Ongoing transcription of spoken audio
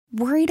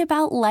Worried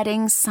about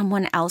letting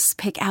someone else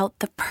pick out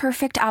the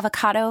perfect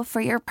avocado for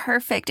your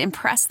perfect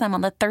impress them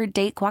on the third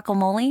date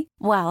guacamole?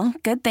 Well,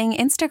 good thing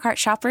Instacart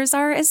shoppers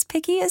are as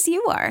picky as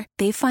you are.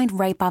 They find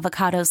ripe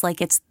avocados like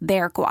it's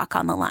their guac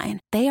on the line.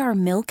 They are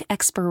milk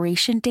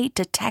expiration date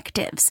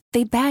detectives.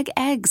 They bag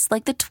eggs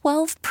like the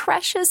 12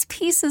 precious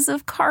pieces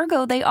of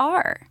cargo they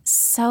are.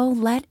 So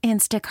let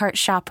Instacart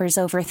shoppers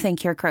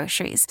overthink your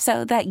groceries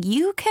so that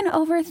you can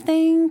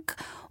overthink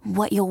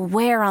what you'll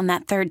wear on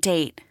that third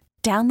date.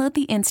 Download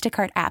the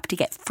Instacart app to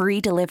get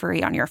free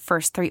delivery on your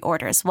first 3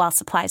 orders while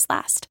supplies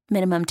last.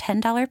 Minimum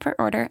 $10 per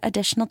order.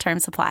 Additional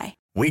terms apply.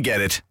 We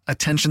get it.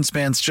 Attention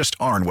spans just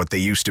aren't what they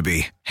used to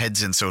be.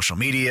 Heads in social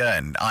media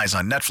and eyes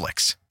on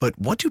Netflix. But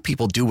what do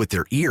people do with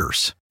their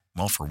ears?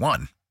 Well, for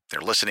one, they're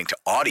listening to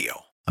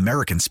audio.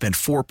 Americans spend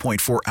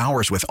 4.4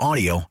 hours with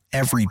audio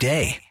every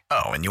day.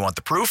 Oh, and you want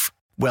the proof?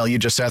 Well, you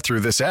just sat through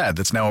this ad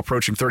that's now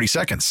approaching 30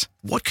 seconds.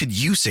 What could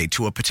you say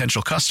to a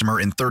potential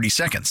customer in 30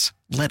 seconds?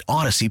 Let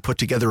Odyssey put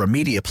together a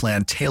media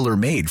plan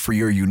tailor-made for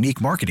your unique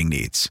marketing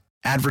needs.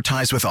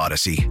 Advertise with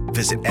Odyssey.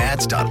 Visit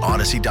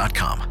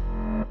ads.odyssey.com.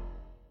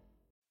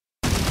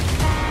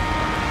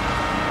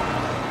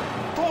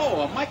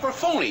 Oh, a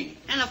microphony.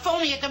 And a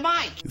phony at the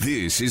mic.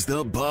 This is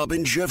the Bob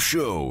and Jeff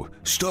Show,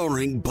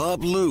 starring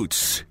Bob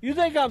Lutz. You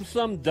think I'm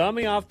some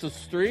dummy off the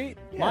street?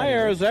 My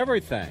era's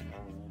everything.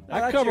 I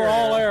that's cover your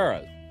all era.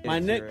 eras. My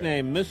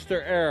nickname,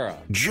 Mr. Era.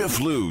 Jeff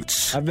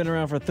Lutz. I've been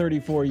around for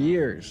 34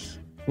 years.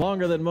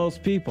 Longer than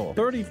most people.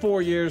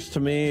 34 years to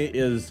me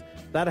is,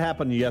 that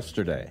happened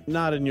yesterday,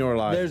 not in your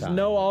lifetime. There's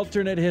no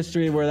alternate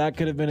history where that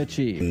could have been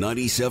achieved.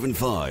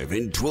 97.5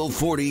 and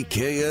 1240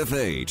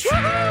 KFH.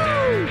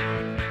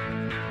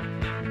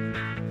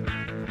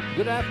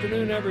 Good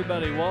afternoon,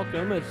 everybody.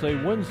 Welcome. It's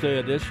a Wednesday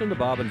edition of the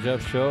Bob and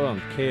Jeff Show on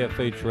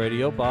KFH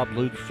Radio. Bob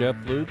Lutz, Jeff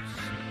Lutz.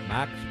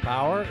 Max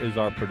Power is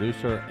our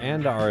producer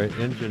and our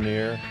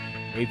engineer.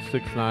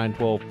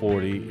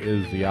 869-1240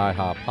 is the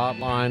IHOP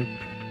hotline.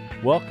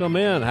 Welcome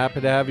in.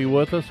 Happy to have you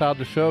with us. How'd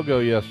the show go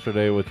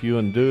yesterday with you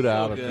and Dude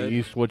out at the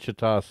East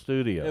Wichita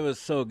studio? It was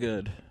so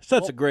good.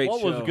 Such a great show.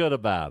 What was good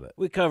about it?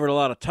 We covered a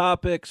lot of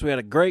topics. We had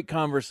a great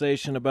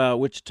conversation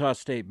about Wichita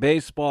State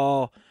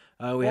baseball.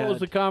 What was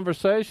the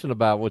conversation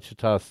about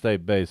Wichita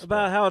State baseball?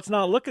 About how it's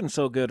not looking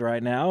so good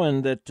right now,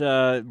 and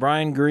that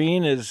Brian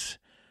Green is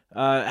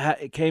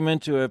came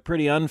into a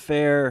pretty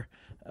unfair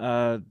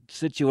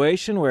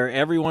situation where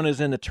everyone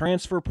is in the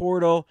transfer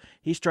portal.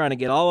 He's trying to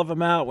get all of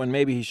them out when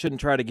maybe he shouldn't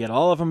try to get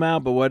all of them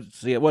out. But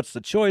what's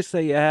the choice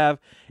that you have?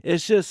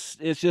 It's just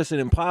an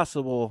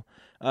impossible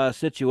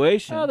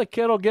situation. Well, the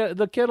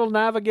kid will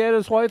navigate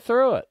his way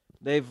through it.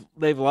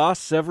 They've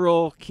lost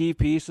several key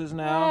pieces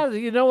now. Yeah,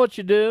 you know what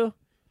you do?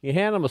 You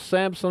hand them a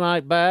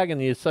Samsonite bag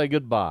and you say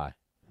goodbye.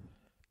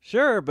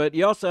 Sure, but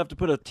you also have to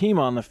put a team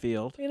on the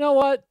field. You know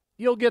what?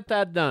 You'll get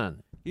that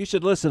done. You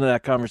should listen to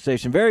that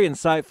conversation. Very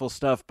insightful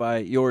stuff by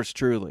yours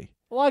truly.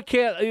 Well,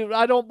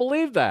 I don't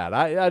believe that.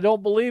 I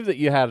don't believe that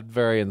you had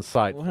very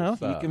insightful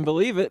stuff. You can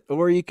believe it,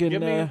 or you can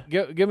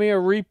give me a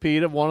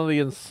repeat of one of the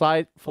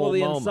insightful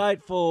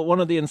moments. One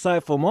of the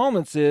insightful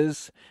moments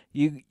is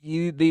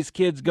these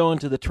kids go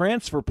into the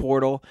transfer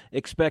portal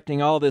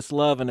expecting all this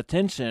love and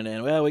attention,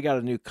 and we got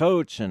a new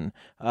coach, and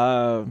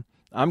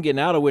I'm getting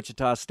out of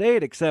Wichita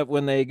State, except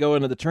when they go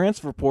into the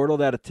transfer portal,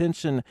 that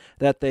attention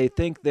that they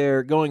think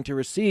they're going to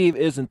receive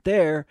isn't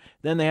there.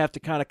 Then they have to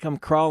kind of come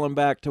crawling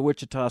back to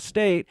Wichita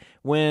State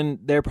when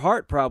their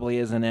heart probably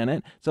isn't in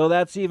it. So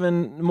that's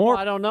even more.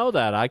 Well, I don't know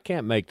that. I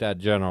can't make that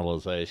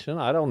generalization.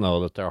 I don't know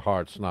that their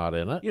heart's not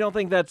in it. You don't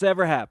think that's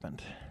ever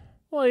happened?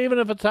 Well, even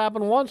if it's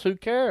happened once, who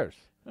cares?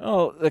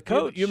 Oh, the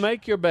coach. You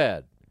make your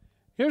bed.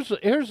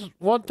 Here's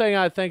one thing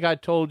I think I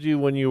told you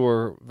when you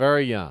were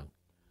very young.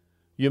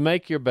 You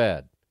make your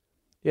bed.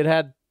 It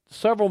had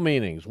several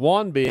meanings.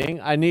 One being,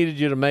 I needed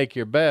you to make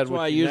your bed,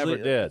 which you never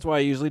did. That's why I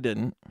usually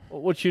didn't.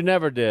 Which you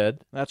never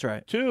did. That's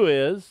right. Two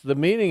is, the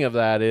meaning of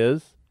that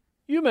is,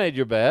 you made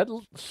your bed,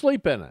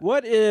 sleep in it.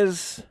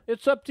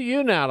 It's up to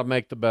you now to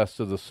make the best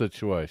of the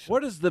situation.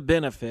 What is the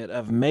benefit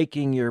of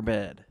making your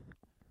bed?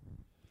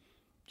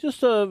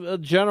 Just a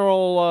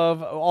general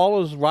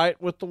all is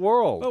right with the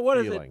world. But what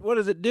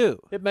does it do?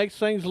 It makes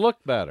things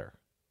look better.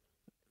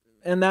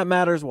 And that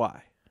matters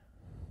why?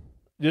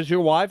 Does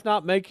your wife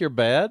not make your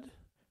bed?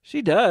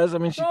 She does. I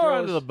mean, she throws her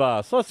under the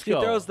bus. Let's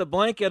go. She throws the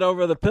blanket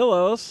over the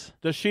pillows.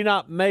 Does she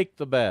not make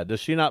the bed?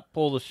 Does she not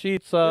pull the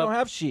sheets up? We don't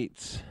have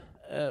sheets.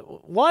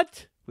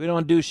 What? We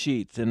don't do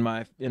sheets in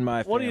my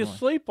family. What do you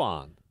sleep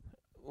on?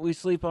 We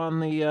sleep on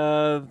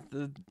the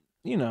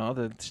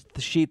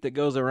sheet that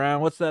goes around.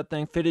 What's that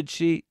thing? Fitted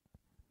sheet.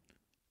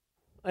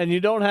 And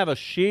you don't have a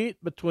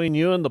sheet between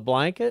you and the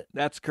blanket?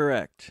 That's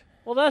correct.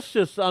 Well, that's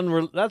just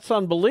that's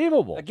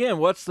unbelievable. Again,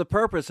 what's the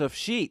purpose of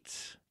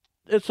sheets?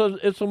 It's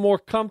a more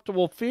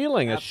comfortable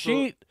feeling.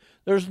 Absolutely. A sheet,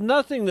 there's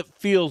nothing that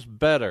feels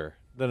better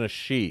than a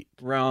sheet.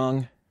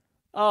 Wrong.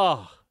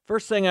 Oh.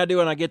 First thing I do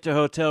when I get to a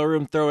hotel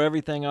room, throw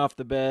everything off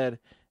the bed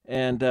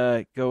and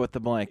go with the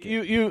blanket.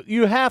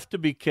 You have to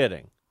be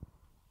kidding.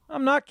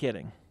 I'm not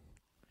kidding.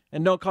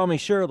 And don't call me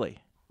Shirley.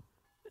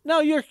 No,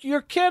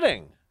 you're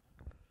kidding.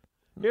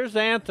 Here's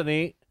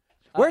Anthony.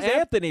 Where's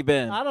Anthony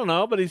been? I don't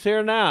know, but he's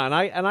here now,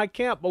 and I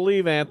can't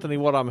believe, Anthony,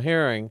 what I'm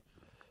hearing.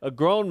 A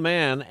grown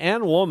man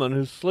and woman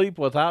who sleep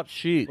without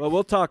sheets. Well,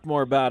 we'll talk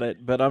more about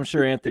it, but I'm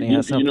sure Anthony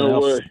has something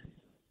else. What?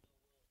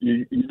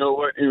 You know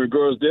what? In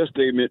regards to that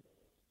statement,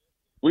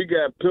 we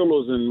got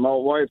pillows, and my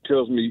wife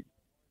tells me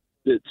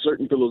that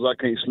certain pillows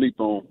I can't sleep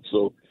on,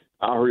 so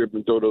I hurry up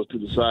and throw those to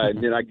the side,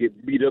 and then I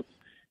get beat up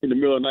in the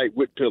middle of the night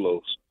with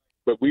pillows.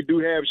 But we do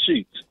have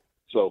sheets,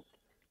 so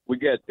we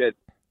got that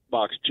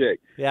box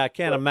checked. Yeah, I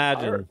can't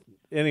imagine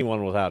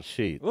anyone without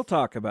sheets. We'll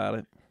talk about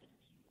it.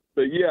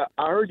 But, yeah,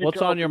 I heard you.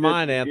 What's on your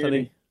mind,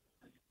 Anthony?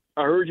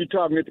 I heard you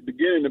talking at the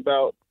beginning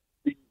about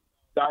the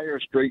dire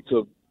straits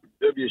of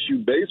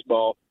WSU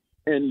baseball,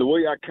 and the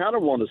way I kind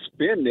of want to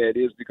spin that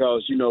is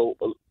because, you know,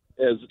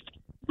 as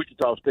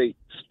Wichita State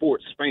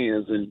sports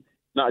fans and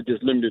not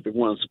just limited to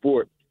one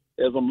sport,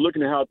 as I'm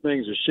looking at how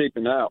things are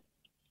shaping out,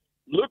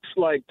 looks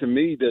like to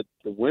me that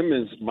the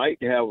women's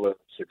might have a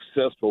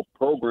successful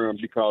program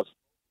because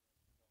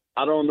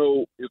I don't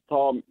know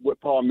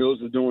what Paul Mills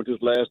is doing with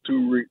his last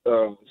two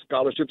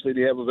scholarships that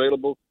he have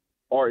available,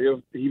 or if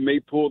he may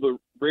pull the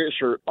red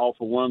shirt off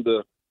of one of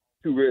the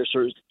two red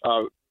shirts,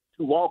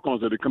 two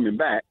walk-ons that are coming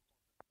back.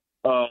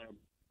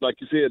 Like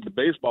you said, the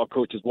baseball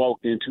coach has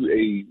walked into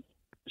a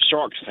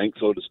shark's tank,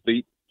 so to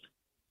speak.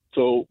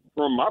 So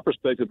from my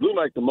perspective, it looks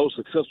like the most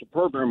successful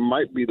program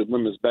might be the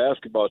women's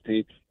basketball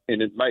team,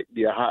 and it might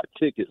be a hot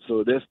ticket.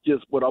 So that's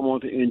just what I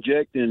want to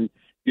inject and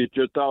get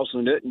your thoughts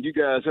on that. And you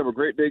guys have a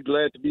great day.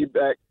 Glad to be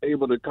back,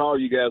 able to call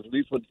you guys at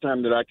least for the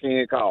time that I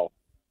can call.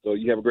 So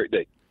you have a great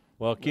day.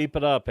 Well, keep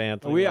it up,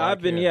 Anthony.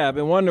 I've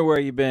been wondering where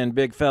you've been,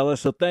 big fella.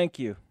 So thank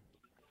you.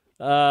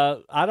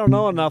 I don't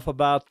know enough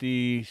about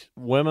the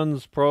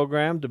women's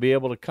program to be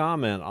able to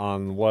comment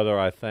on whether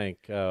I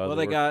think the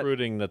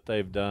recruiting that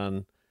they've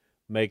done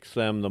makes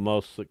them the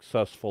most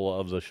successful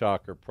of the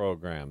Shocker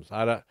programs.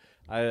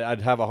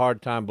 I'd have a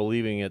hard time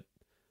believing it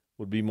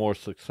would be more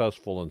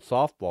successful in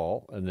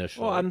softball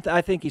initially. Well,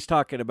 I think he's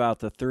talking about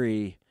the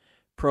three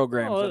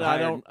programs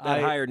that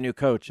hired new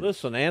coaches.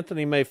 Listen,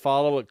 Anthony may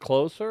follow it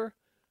closer.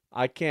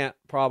 I can't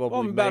probably.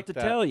 Well, I'm about to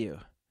tell you.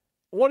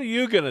 What are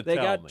you going to tell me?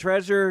 They got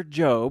Treasure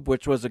Job,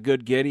 which was a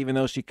good get, even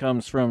though she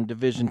comes from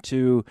Division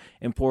II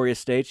Emporia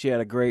State. She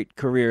had a great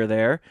career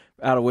there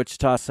out of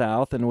Wichita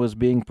South and was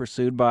being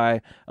pursued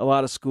by a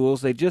lot of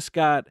schools. They just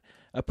got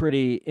a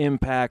pretty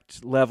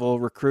impact-level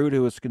recruit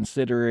who was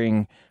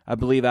considering, I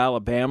believe,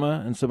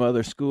 Alabama and some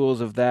other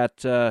schools of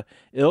that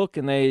ilk.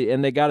 And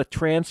they got a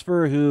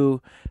transfer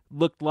who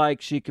looked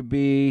like she could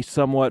be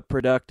somewhat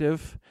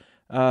productive,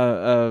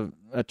 a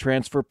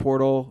transfer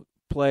portal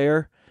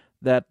player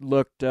that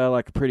looked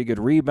like a pretty good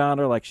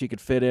rebounder, like she could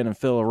fit in and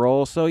fill a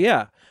role. So,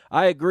 yeah,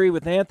 I agree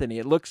with Anthony.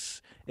 It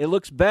looks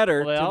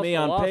better to me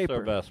on paper.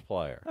 Their best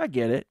player. I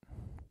get it.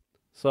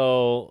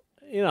 So,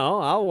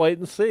 I'll wait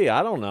and see.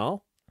 I don't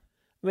know.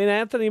 I mean,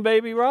 Anthony may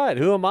be right.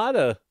 Who am I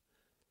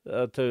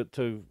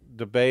to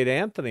debate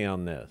Anthony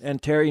on this?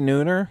 And Terry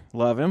Nooner,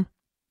 love him.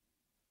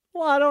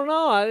 Well, I don't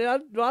know.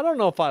 I don't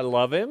know if I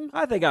love him.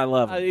 I think I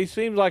love him. He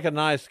seems like a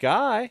nice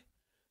guy.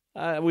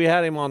 We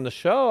had him on the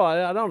show.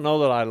 I don't know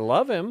that I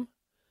love him.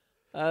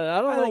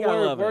 I don't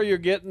know where you're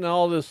getting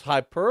all this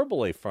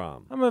hyperbole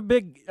from. I'm a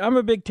big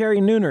Terry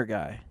Nooner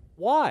guy.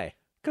 Why?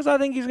 Because I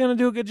think he's going to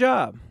do a good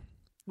job.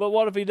 But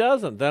what if he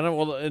doesn't? Then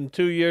in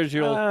 2 years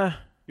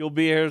you'll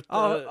be here.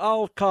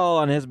 I'll call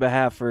on his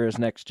behalf for his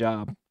next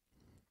job.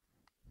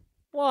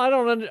 Well, I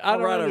don't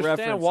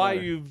understand why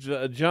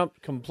you've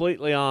jumped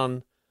completely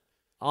on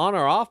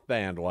or off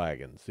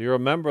bandwagons. You're a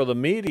member of the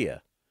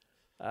media.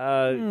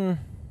 Well,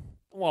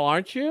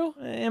 aren't you?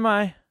 Am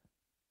I?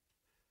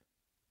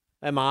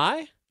 Am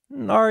I?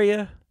 Are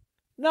you?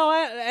 No,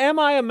 am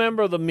I a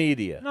member of the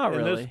media Not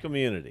really. in this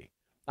community?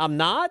 I'm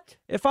not?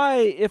 If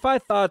I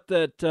thought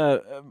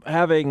that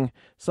having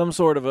some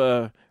sort of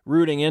a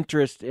rooting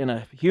interest in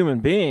a human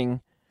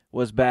being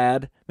was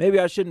bad, maybe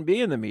I shouldn't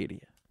be in the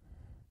media.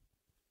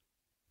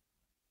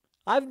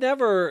 I've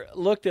never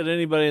looked at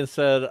anybody and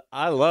said,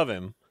 I love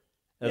him.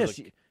 Yes,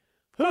 of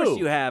course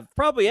you have.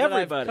 Probably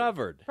everybody. I've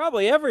covered.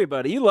 Probably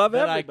everybody. You love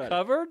everybody. I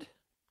covered?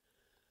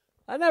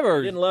 I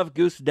never. Didn't love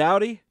Goose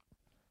Dowdy?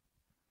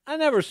 I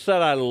never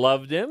said I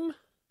loved him.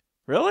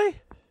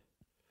 Really?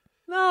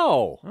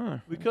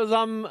 No, because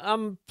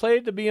I'm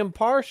paid to be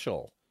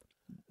impartial.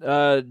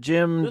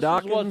 Jim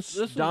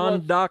Dawkins,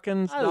 Don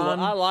Dawkins.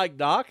 I like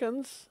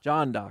Dawkins.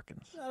 John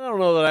Dawkins. I don't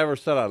know that I ever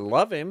said I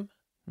love him.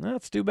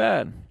 That's too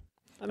bad.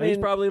 I mean, he's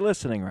probably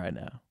listening right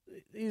now.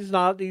 He's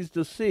not. He's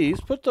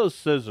deceased. Put those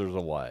scissors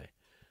away.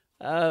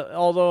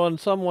 Although in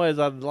some ways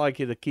I'd like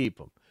you to keep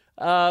them.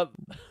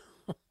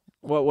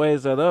 What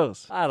ways are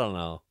those? I don't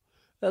know.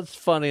 That's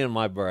funny in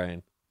my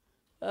brain.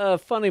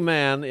 Funny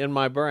man in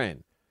my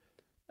brain.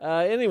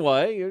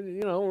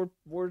 Anyway,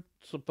 we're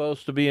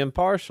supposed to be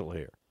impartial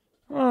here.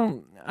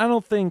 Well, I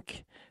don't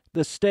think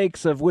the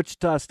stakes of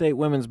Wichita State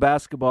women's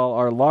basketball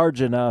are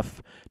large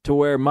enough to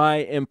where my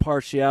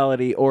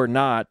impartiality or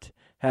not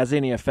has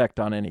any effect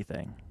on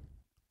anything.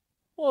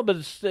 Well, but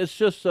it's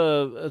just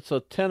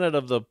a tenet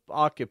of the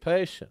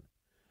occupation.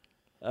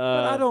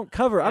 But I don't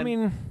cover.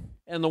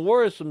 And the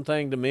worrisome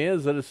thing to me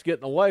is that it's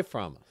getting away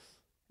from us.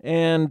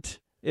 And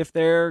if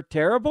they're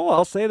terrible,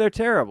 I'll say they're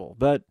terrible.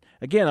 But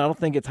again, I don't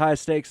think it's high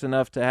stakes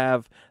enough to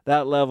have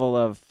that level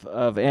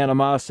of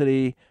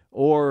animosity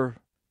or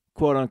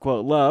quote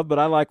unquote love. But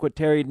I like what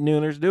Terry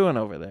Nooner's doing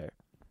over there.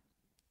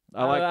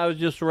 I was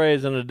just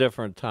raised in a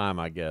different time,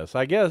 I guess.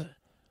 I know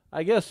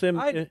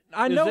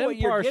what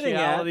you're getting at.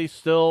 Impartiality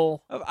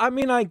still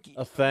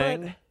a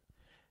thing?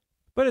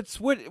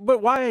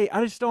 But why?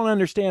 I just don't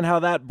understand how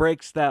that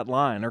breaks that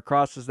line or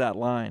crosses that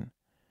line.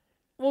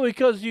 Well,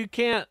 because you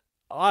can't.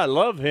 I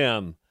love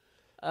him.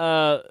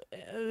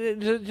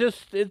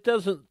 It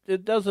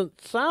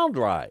doesn't sound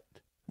right.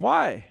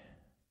 Why?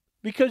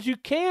 Because you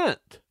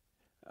can't.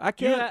 I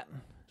can't.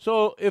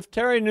 So if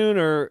Terry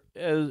Nooner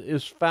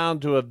is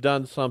found to have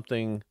done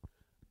something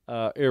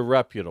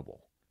irreputable,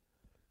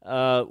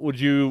 would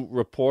you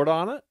report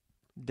on it?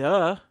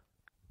 Duh.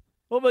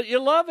 Well, but you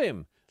love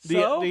him.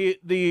 So?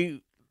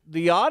 The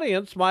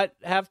audience might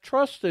have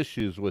trust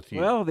issues with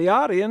you. Well, the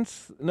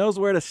audience knows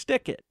where to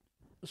stick it.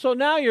 So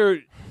now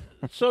you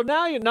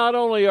not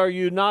only are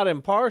you not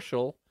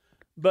impartial,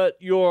 but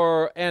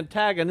you're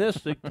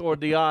antagonistic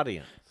toward the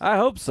audience. I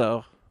hope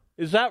so.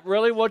 Is that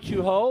really what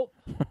you hope?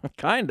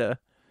 Kinda.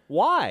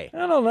 Why? I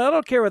don't know. I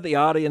don't care what the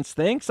audience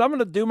thinks. I'm going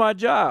to do my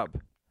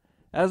job,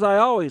 as I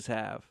always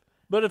have.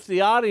 But if the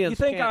audience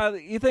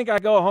you think I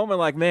go home and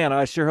like, man,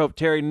 I sure hope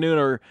Terry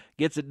Nooner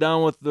gets it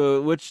done with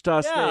the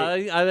Wichita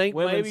State. Yeah, I think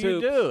women's maybe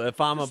you hoops. do.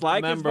 If I'm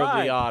Like member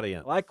of the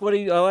audience, I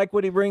like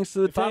what he brings to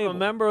the if table. I'm a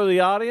member of the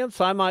audience,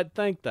 I might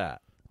think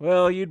that.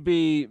 Well, you'd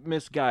be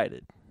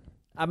misguided.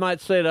 I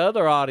might say to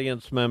other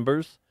audience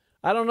members,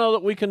 I don't know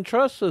that we can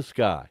trust this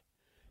guy.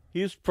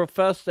 He's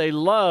professed a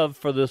love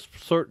for this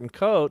certain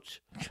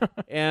coach,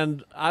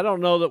 and I don't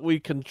know that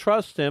we can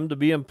trust him to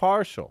be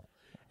impartial.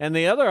 And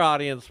the other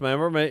audience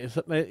member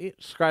may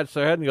scratch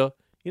their head and go,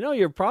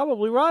 you're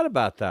probably right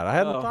about that. I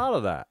hadn't thought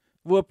of that.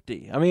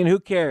 Whoop-de. I mean, who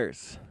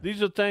cares?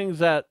 These are things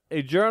that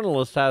a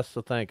journalist has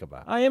to think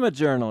about. I am a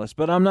journalist,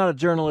 but I'm not a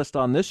journalist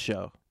on this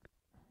show.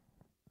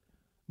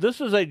 This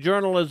is a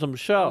journalism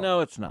show. No,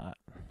 it's not.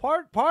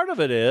 Part of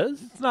it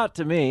is. It's not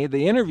to me.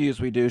 The interviews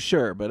we do,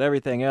 sure, but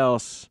everything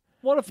else.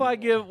 What if I,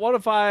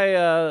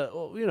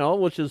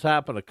 which has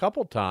happened a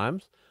couple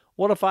times,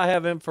 what if I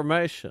have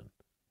information?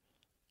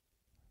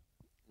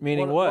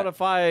 Meaning what? What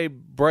if I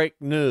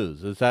break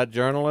news? Is that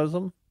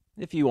journalism?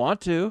 If you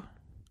want to.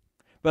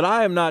 But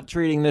I am not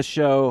treating this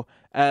show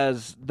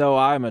as though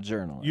I'm a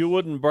journalist. You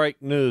wouldn't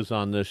break news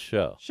on this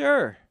show.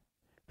 Sure.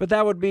 But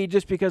that would be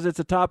just because it's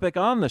a topic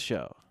on the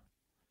show.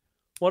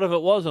 What if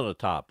it wasn't a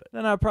topic?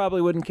 Then I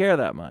probably wouldn't care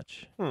that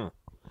much.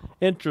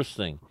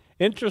 Interesting.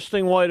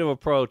 Interesting way to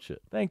approach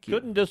it. Thank you.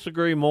 Couldn't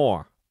disagree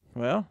more.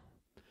 Well,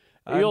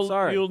 I'm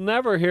sorry. You'll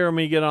never hear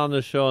me get on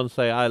the show and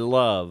say, I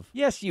love.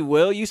 Yes, you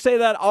will. You say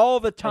that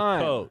all the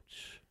time. A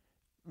coach.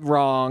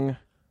 Wrong.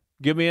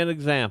 Give me an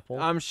example.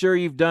 I'm sure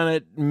you've done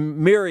it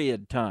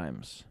myriad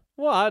times.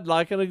 Well, I'd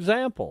like an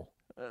example.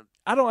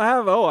 I don't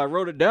have. I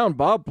wrote it down.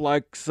 Bob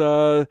likes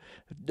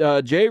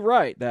Jay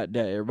Wright that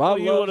day, or Bob.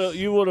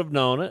 You would have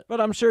known it. But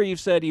I'm sure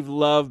you've said you've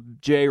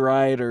loved Jay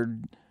Wright or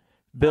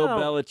Bill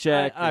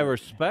Belichick. I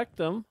respect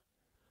them.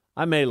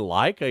 I may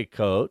like a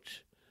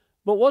coach,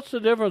 but what's the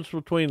difference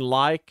between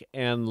like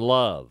and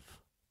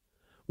love?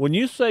 When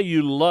you say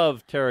you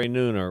love Terry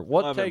Nooner,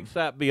 what takes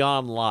that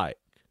beyond like?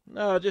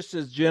 No, just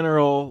his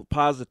general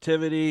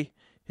positivity,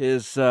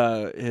 his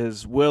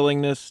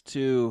willingness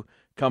to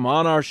come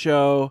on our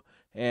show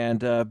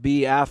and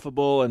be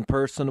affable and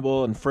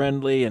personable and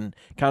friendly and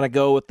kind of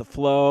go with the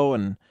flow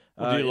and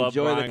do you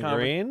enjoy love the Brian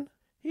Green?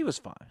 He was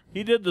fine.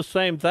 He did the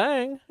same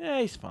thing.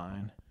 Yeah, he's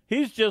fine.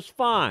 He's just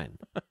fine.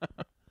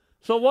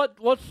 So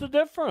what's the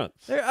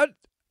difference?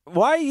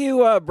 Why are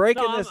you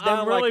breaking this down?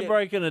 I'm really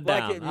breaking it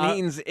down. Like it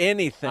means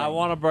anything. I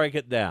want to break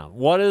it down.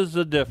 What is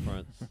the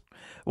difference?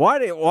 Why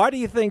do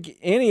you think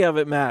any of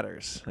it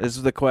matters?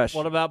 Is the question.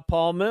 What about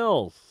Paul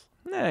Mills?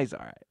 Nah, he's all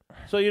right.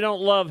 So you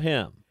don't love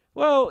him?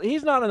 Well,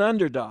 he's not an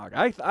underdog.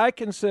 I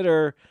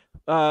consider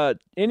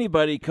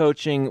anybody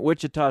coaching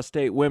Wichita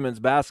State women's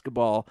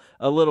basketball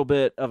a little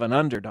bit of an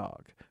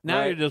underdog. Now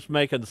right? you're just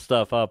making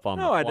stuff up on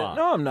the fly.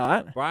 No, I'm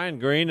not. Brian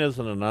Green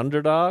isn't an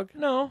underdog?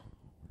 No.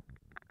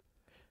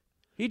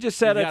 He just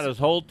said he's got his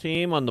whole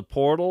team on the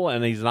portal,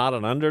 and he's not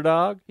an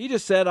underdog? He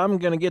just said, I'm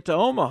going to get to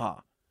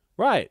Omaha.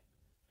 Right.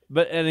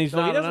 But he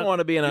doesn't want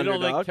to be an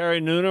underdog. You don't think Terry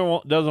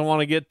Nooner doesn't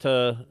want to get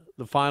to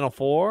the Final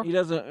Four? He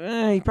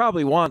doesn't. He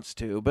probably wants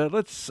to, but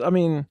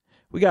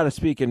we got to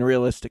speak in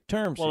realistic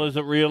terms. Well, is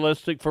it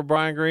realistic for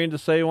Brian Green to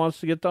say he wants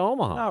to get to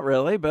Omaha? Not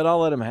really, but I'll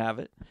let him have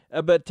it.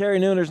 But Terry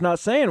Nooner's not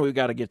saying we've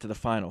got to get to the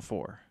Final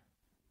Four.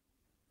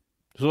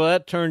 So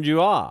that turned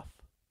you off?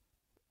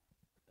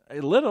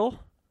 A little.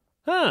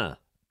 Huh.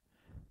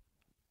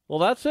 Well,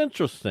 that's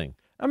interesting.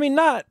 I mean,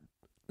 not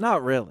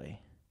really.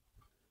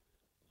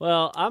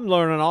 Well, I'm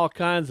learning all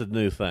kinds of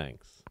new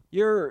things.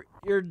 You're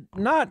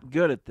not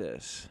good at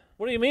this.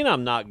 What do you mean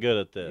I'm not good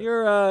at this?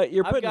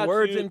 You're putting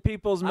words in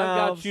people's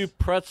mouths. I've got you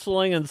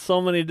pretzeling in so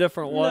many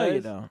different ways. No,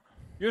 you don't.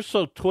 You're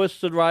so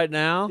twisted right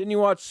now. Didn't you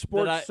watch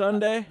Sports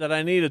Sunday? That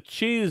I need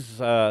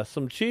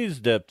some cheese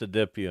dip to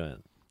dip you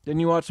in.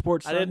 Didn't you watch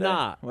Sports Sunday? I did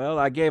not. Well,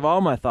 I gave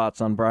all my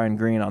thoughts on Brian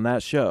Green on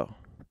that show.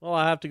 Well,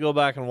 I have to go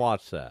back and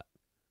watch that.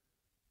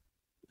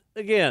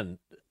 Again,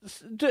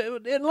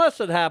 unless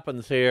it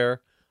happens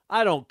here,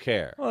 I don't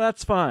care. Well,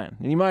 that's fine.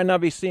 You might not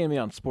be seeing me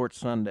on Sports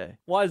Sunday.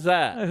 Why's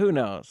that? Who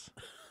knows?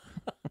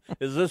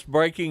 Is this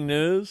breaking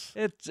news?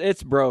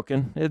 It's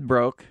broken. It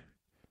broke.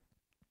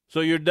 So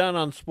you're done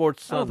on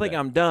Sports Sunday? I don't think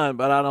I'm done,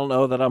 but I don't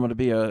know that I'm going to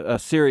be a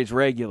series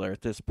regular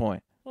at this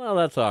point. Well,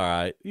 that's all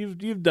right.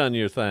 You've done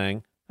your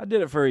thing. I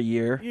did it for a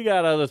year. You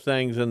got other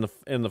things in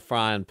the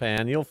frying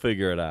pan. You'll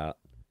figure it out.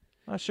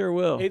 I sure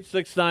will.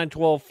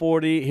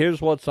 869-1240.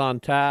 Here's what's on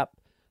tap.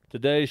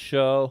 Today's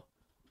show,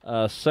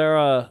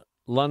 Sara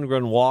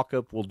Lungren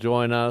Walkup will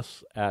join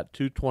us at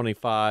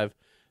 2:25.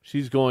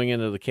 She's going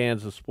into the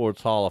Kansas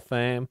Sports Hall of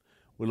Fame.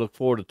 We look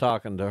forward to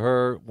talking to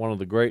her, one of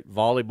the great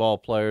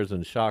volleyball players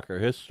in Shocker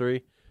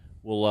history.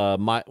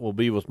 We'll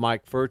be with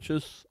Mike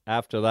Furches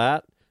after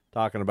that,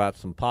 talking about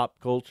some pop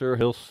culture.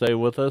 He'll stay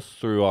with us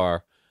through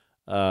our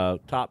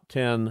Top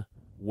 10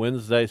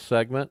 Wednesday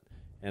segment.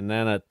 And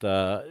then at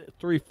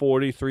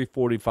 3:40,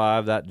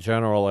 3:45, that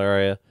general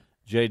area,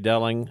 Jay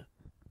Delling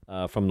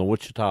from the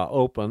Wichita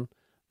Open.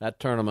 That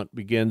tournament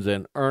begins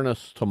in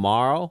earnest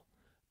tomorrow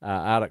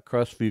out at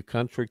Crestview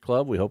Country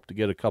Club. We hope to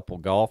get a couple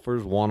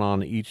golfers, one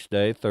on each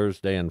day,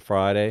 Thursday and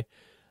Friday.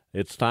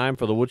 It's time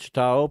for the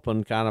Wichita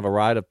Open, kind of a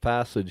rite of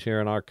passage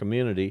here in our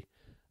community.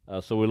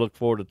 So we look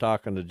forward to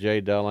talking to Jay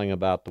Delling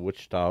about the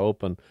Wichita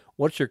Open.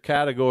 What's your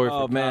category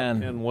for Top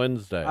 10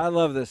 Wednesday? I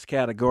love this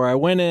category. I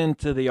went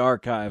into the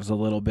archives a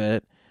little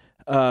bit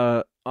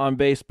on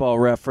Baseball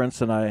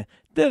Reference, and I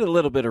did a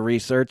little bit of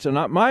research. And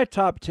my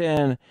top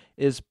 10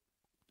 is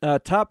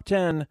top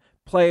 10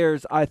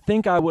 players I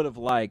think I would have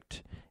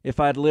liked if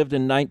I'd lived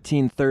in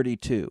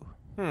 1932.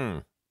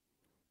 Well,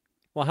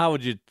 how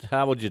would you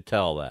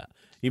tell that?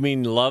 You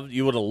mean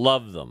you would have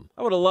loved them?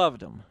 I would have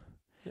loved them.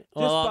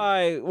 Well, just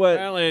by what?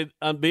 Apparently,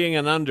 being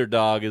an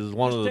underdog is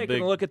one of the big.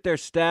 Taking a look at their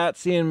stats,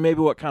 seeing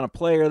maybe what kind of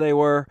player they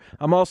were.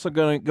 I'm also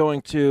going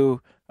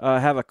to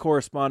have a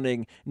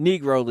corresponding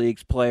Negro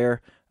Leagues player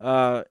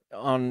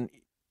on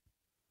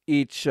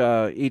each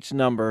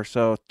number,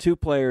 so 2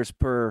 players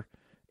per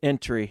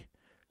entry.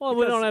 Well,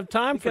 we don't have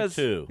time for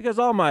 2 because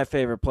all my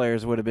favorite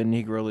players would have been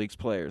Negro Leagues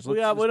players. We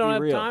don't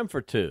have time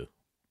for 2.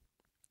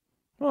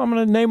 Well, I'm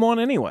going to name one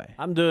anyway.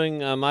 I'm doing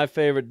my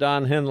favorite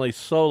Don Henley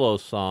solo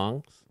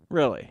songs.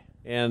 Really?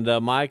 And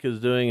Mike is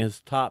doing his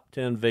top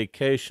 10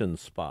 vacation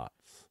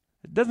spots.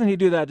 Doesn't he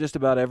do that just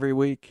about every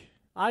week?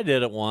 I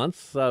did it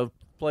once.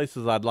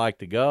 Places I'd like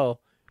to go.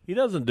 He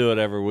doesn't do it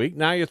every week.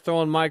 Now you're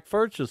throwing Mike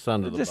Furches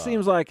under the bus. It just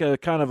seems like a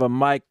kind of a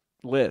Mike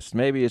list.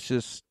 Maybe it's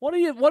just. What are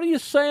you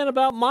saying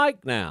about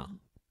Mike now?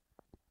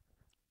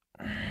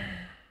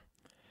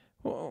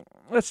 Well,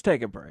 let's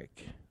take a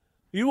break.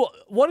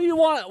 What do you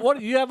want? What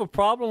do you have a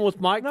problem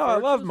with Mike? No, Furches? I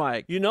love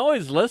Mike. You know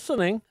he's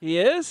listening. He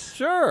is?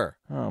 Sure.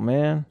 Oh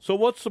man. So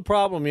what's the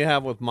problem you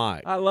have with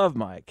Mike? I love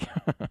Mike.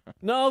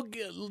 No,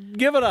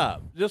 give it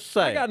up. Just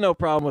say. I got no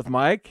problem with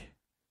Mike.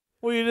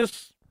 Well, you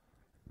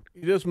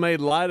just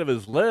made light of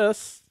his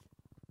lists.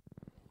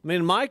 I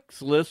mean,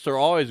 Mike's lists are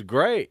always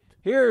great.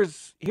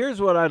 Here's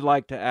what I'd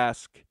like to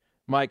ask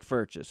Mike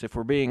Furches, if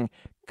we're being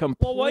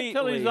completely Well, wait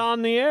till he's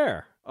on the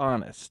air.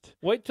 Honest.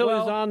 Wait till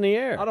he's on the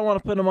air. I don't want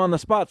to put him on the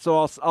spot,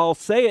 so I'll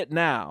say it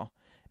now,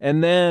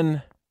 and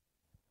then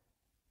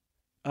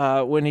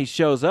when he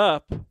shows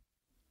up,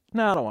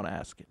 no, I don't want to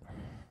ask it.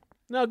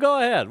 No, go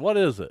ahead. What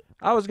is it?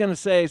 I was going to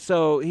say,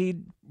 so he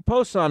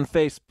posts on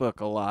Facebook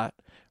a lot,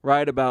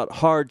 right, about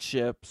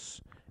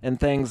hardships and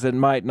things that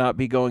might not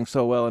be going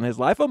so well in his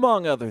life,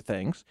 among other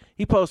things.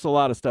 He posts a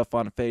lot of stuff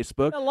on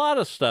Facebook. A lot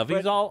of stuff.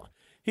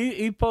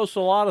 He posts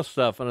a lot of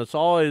stuff, and it's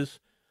always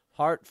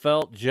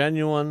heartfelt,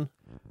 genuine.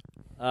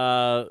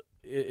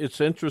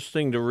 It's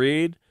interesting to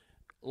read.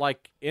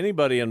 Like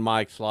anybody in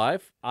Mike's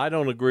life, I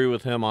don't agree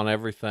with him on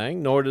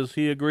everything, nor does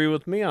he agree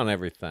with me on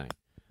everything.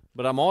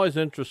 But I'm always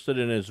interested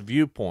in his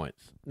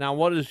viewpoints. Now,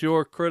 what is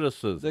your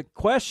criticism? The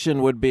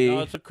question would be...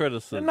 No, it's a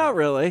criticism. Not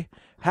really.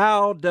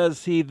 How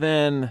does he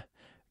then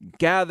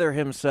gather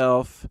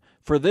himself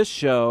for this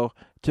show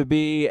to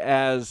be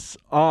as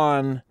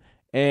on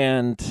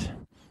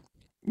and,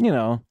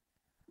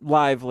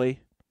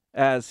 lively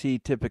as he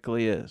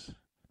typically is?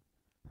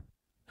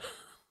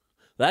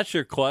 That's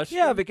your question?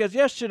 Yeah, because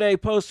yesterday he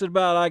posted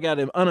about I got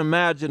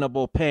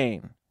unimaginable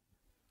pain.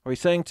 Are we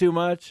saying too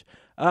much?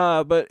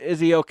 But is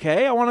he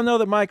okay? I want to know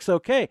that Mike's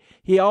okay.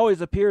 He always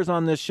appears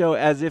on this show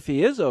as if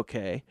he is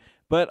okay,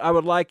 but I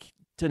would like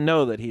to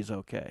know that he's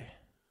okay.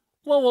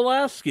 Well, we'll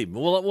ask him.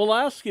 We'll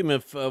ask him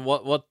if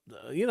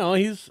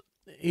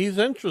he's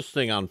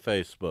interesting on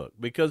Facebook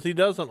because he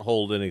doesn't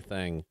hold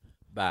anything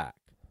back.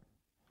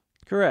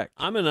 Correct.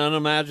 I'm in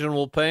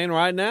unimaginable pain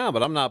right now,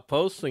 but I'm not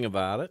posting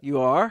about it.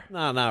 You are?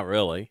 No, not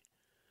really.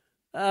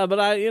 But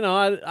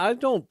I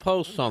don't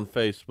post on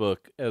Facebook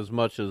as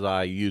much as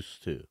I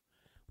used to,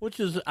 which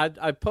is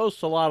I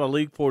post a lot of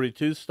League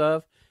 42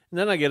 stuff, and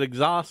then I get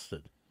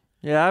exhausted.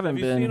 Yeah, I haven't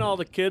Have you seen all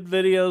the kid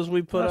videos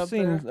we put up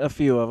there? I've seen a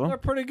few of them. They're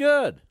pretty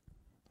good.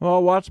 Well,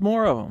 I'll watch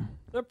more of them.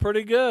 They're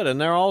pretty good, and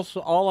they're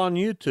also all on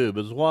YouTube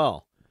as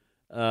well.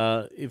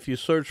 If you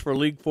search for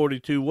League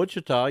 42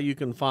 Wichita, you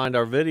can find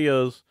our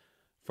videos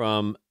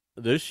from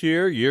this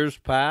year, years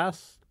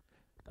past.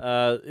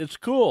 It's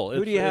cool.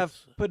 Who do you have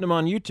putting them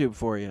on YouTube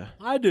for you?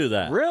 I do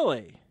that.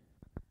 Really?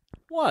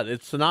 What?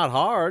 It's not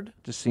hard.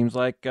 Just seems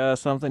like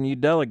something you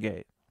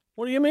delegate.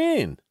 What do you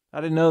mean? I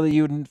didn't know that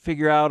you would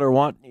figure out or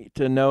want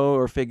to know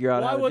or figure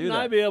out how to do that. Why wouldn't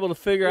I be able to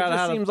figure out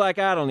how to... It seems like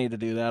I don't need to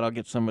do that. I'll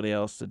get somebody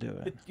else to do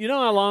it. You know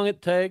how long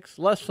it takes?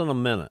 Less than a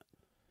minute.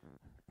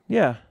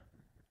 Yeah.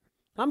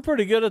 I'm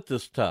pretty good at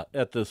this stuff.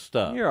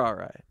 You're all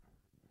right.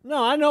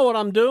 No, I know what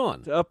I'm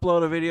doing. To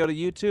upload a video to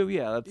YouTube,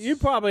 yeah. That's... You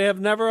probably have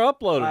never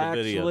uploaded a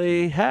video. I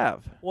actually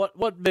have.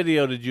 What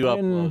video did you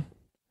upload?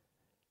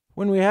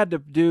 When we had to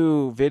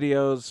do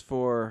videos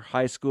for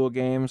high school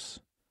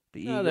games,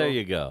 the Eagle. Oh, there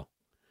you go.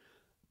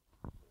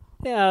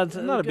 Yeah,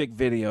 I'm not a big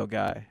video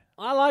guy.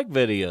 I like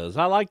videos.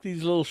 I like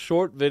these little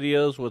short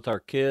videos with our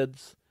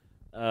kids.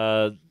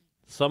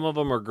 Some of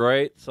them are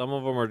great. Some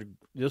of them are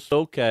just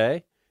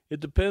okay. It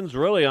depends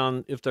really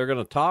on if they're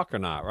going to talk or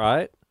not,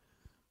 right?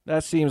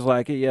 That seems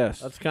like it,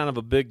 yes. That's kind of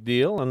a big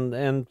deal,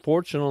 and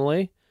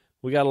fortunately,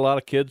 we got a lot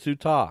of kids who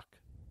talk.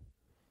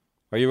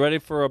 Are you ready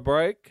for a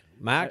break?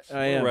 Max,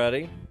 I am. We're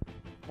ready.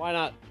 Why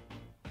not?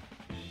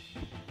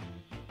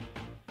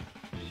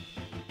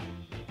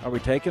 Are we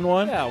taking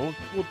one? Yeah,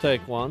 we'll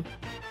take one.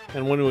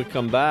 And when we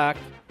come back,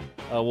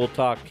 we'll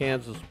talk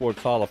Kansas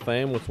Sports Hall of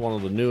Fame with one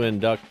of the new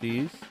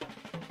inductees,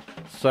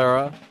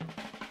 Sara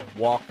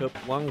Walkup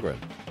Lungren.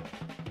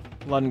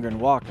 Lungren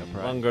Walkup,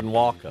 right? Lungren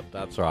Walkup,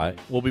 that's right.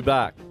 We'll be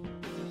back.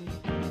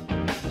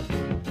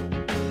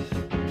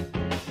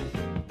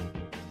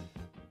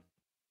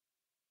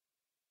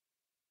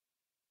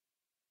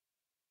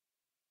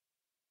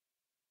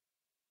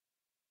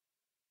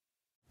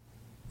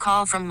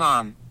 Call from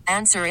mom.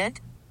 Answer it.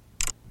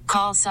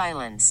 Call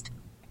silenced.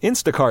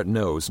 Instacart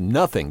knows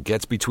nothing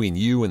gets between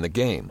you and the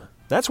game.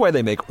 That's why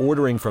they make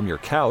ordering from your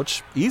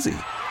couch easy.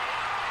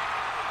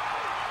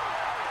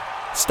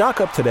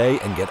 Stock up today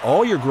and get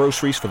all your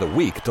groceries for the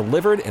week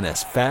delivered in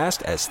as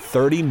fast as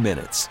 30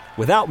 minutes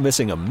without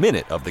missing a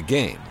minute of the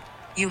game.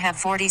 You have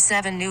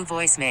 47 new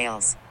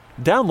voicemails.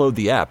 Download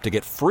the app to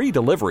get free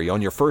delivery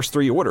on your first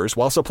 3 orders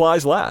while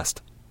supplies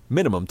last.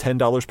 Minimum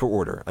 $10 per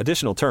order.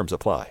 Additional terms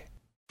apply.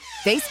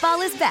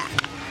 Baseball is back,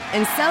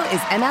 and so is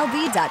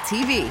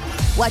MLB.tv.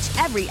 Watch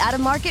every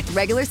out-of-market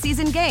regular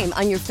season game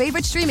on your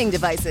favorite streaming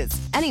devices,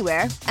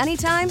 anywhere,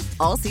 anytime,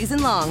 all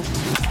season long.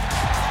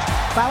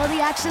 Follow the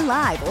action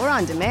live or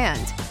on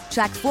demand.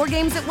 Track 4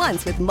 games at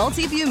once with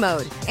multi-view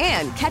mode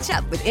and catch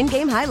up with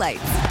in-game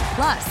highlights.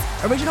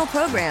 Plus, original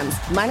programs,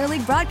 minor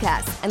league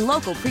broadcasts, and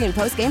local pre- and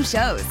post-game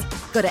shows.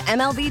 Go to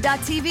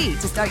MLB.tv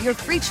to start your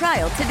free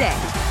trial today.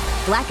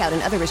 Blackout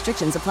and other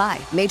restrictions apply.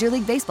 Major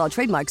League Baseball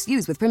trademarks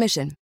used with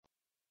permission.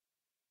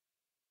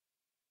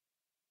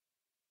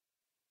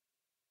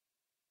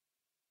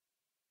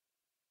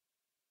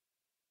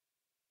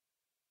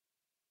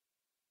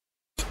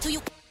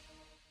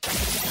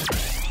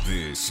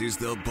 This is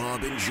the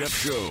Bob and Jeff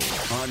Show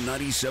on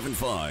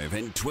 97.5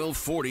 and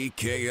 1240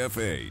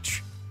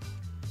 KFH.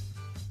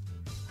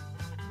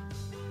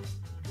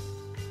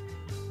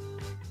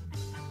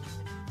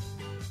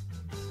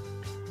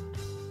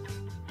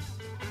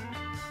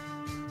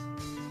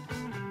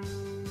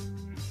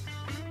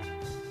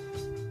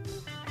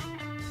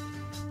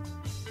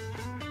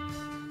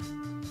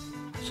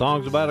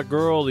 Songs about a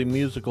girl, the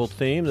musical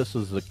theme. This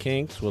is the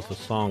Kinks with a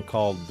song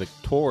called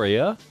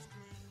Victoria.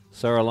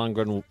 Sara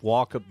Lungren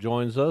Walkup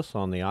joins us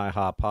on the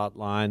IHOP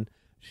hotline.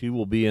 She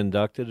will be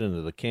inducted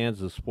into the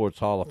Kansas Sports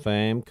Hall of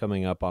Fame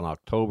coming up on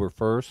October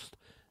 1st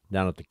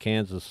down at the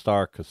Kansas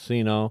Star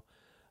Casino.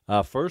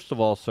 First of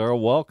all, Sara,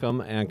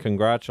 welcome and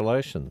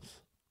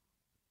congratulations.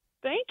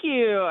 Thank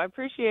you. I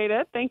appreciate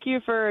it. Thank you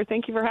for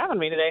having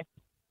me today.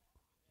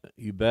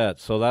 You bet.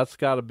 So that's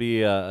got to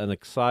be an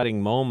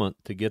exciting moment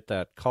to get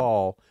that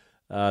call.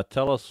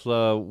 Tell us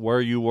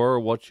where you were,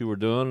 what you were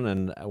doing,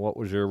 and what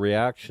was your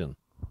reaction?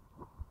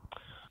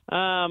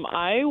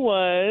 I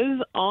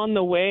was on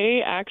the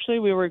way. Actually,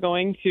 we were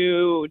going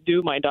to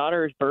do my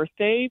daughter's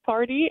birthday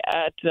party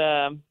at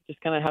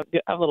just kind of have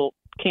a little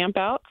camp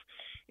out.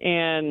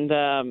 And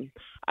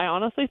I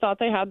honestly thought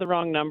they had the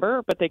wrong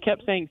number, but they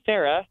kept saying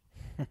Sara.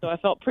 So I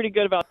felt pretty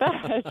good about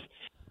that.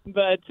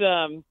 But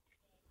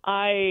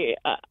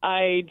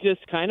I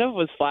just kind of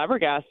was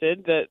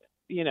flabbergasted that,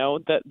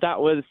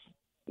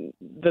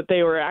 that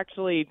they were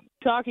actually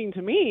talking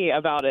to me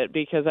about it,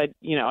 because I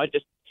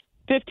just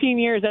 15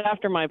 years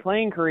after my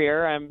playing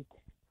career, I'm,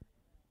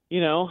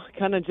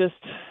 kind of just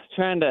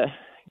trying to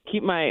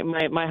keep my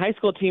high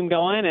school team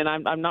going, and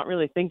I'm not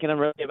really thinking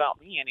really about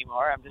me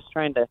anymore. I'm just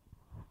trying to,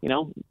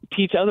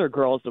 teach other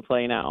girls to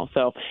play now.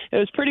 So it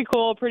was pretty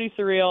cool, pretty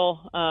surreal.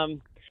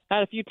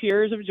 had a few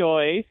tears of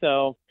joy.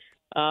 So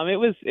it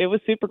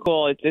was super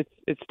cool.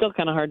 It's still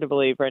kind of hard to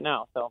believe right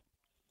now. So.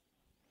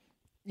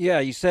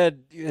 Yeah, you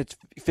said it's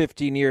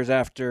 15 years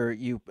after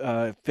you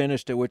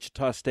finished at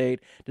Wichita State.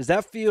 Does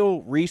that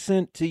feel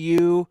recent to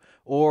you,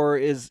 or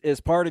is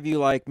part of you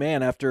like,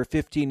 man, after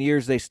 15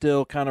 years, they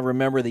still kind of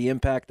remember the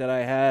impact that I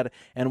had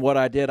and what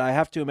I did? I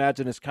have to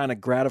imagine it's kind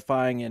of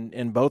gratifying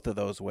in both of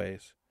those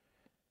ways.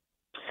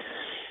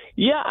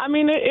 Yeah, I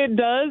mean, it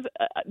does.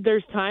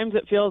 There's times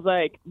it feels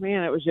like,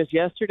 man, it was just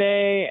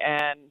yesterday,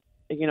 and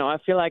I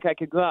feel like I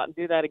could go out and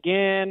do that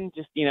again,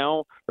 just,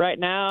 right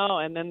now.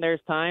 And then there's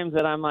times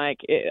that I'm like,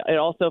 it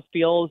also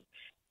feels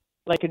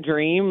like a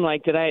dream.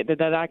 Like, did I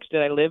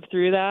live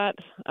through that?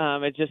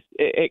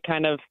 It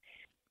kind of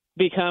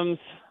becomes,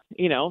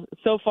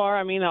 so far,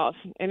 I mean,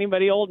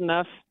 anybody old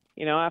enough,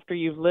 after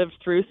you've lived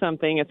through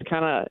something, it's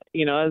kind of,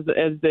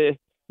 as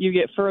you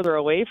get further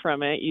away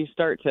from it, you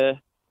start to,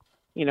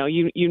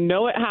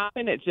 it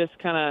happened. It just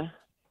kind of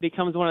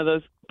becomes one of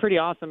those pretty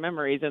awesome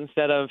memories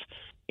instead of,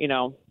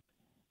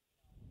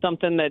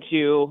 something that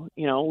you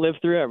live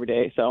through every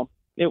day. So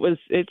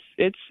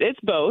it's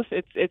both.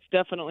 It's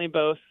definitely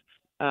both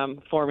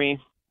for me.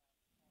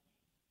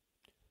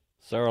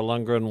 Sara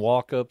Lungren,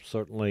 Walkup,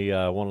 certainly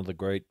one of the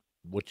great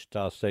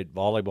Wichita State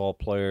volleyball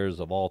players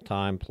of all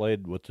time,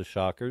 played with the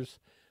Shockers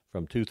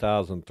from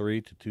 2003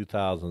 to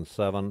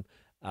 2007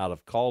 out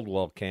of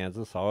Caldwell,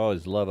 Kansas. I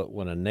always love it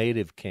when a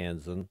native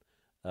Kansan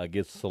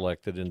gets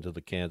selected into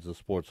the Kansas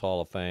Sports Hall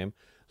of Fame.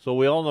 So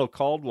we all know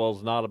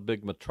Caldwell's not a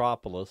big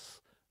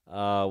metropolis.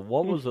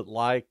 What was it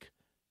like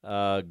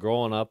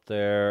growing up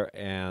there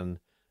and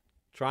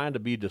trying to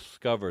be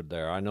discovered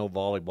there? I know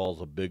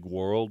volleyball's a big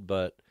world,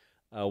 but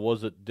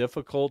was it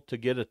difficult to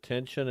get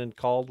attention in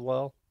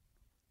Caldwell?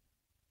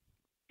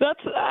 That's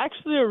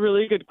actually a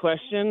really good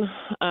question.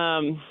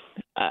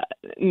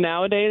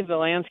 Nowadays, the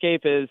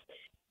landscape is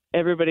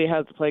everybody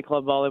has to play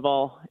club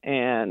volleyball,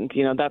 and,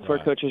 that's where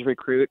coaches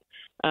recruit.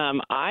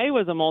 I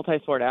was a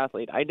multi-sport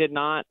athlete. I did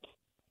not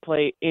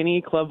play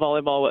any club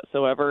volleyball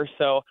whatsoever,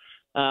 so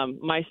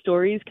my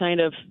story is kind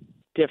of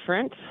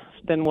different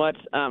than what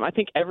I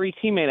think every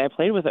teammate I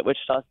played with at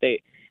Wichita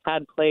State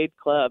had played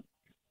club.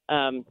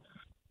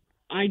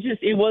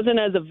 It wasn't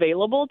as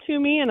available to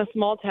me in a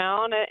small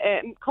town,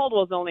 and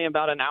Caldwell's only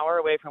about an hour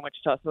away from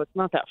Wichita, so it's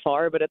not that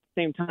far, but at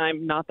the same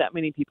time, not that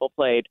many people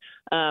played.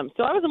 So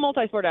I was a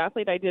multi-sport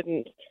athlete. I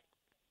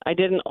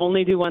didn't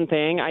only do one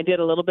thing. I did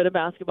a little bit of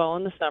basketball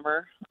in the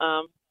summer.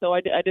 So I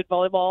did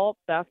volleyball,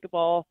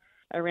 basketball,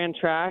 I ran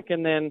track,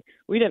 and then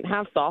we didn't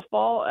have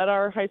softball at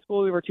our high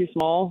school. We were too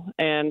small,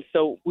 and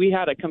so we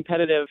had a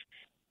competitive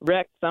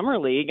rec summer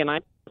league, and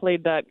I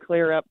played that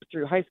clear up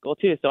through high school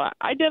too. So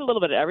I did a little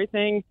bit of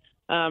everything,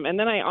 and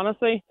then I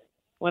honestly,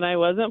 when I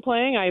wasn't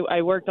playing,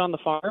 I worked on the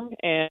farm,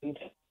 and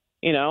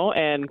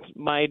and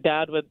my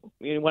dad would,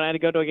 when I had to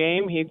go to a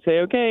game, he'd say,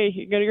 okay,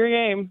 you go to your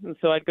game, and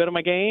so I'd go to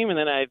my game, and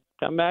then I'd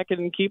come back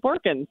and keep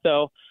working.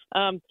 So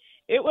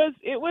it was.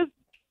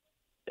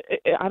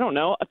 I don't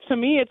know. To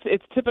me,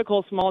 it's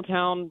typical small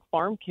town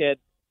farm kid.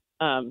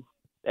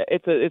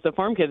 It's a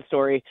farm kid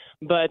story.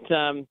 But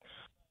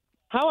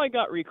how I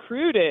got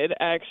recruited,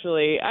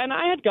 actually, and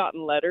I had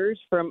gotten letters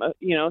from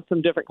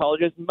some different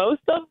colleges.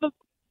 Most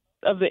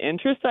of the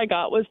interest I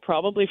got was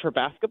probably for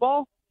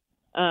basketball,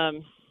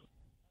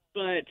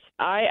 but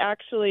I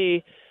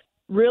actually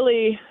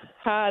really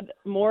had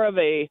more of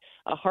a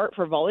heart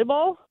for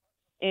volleyball.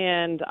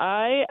 And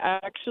I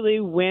actually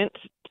went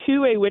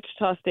to a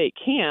Wichita State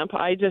camp.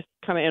 I just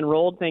kind of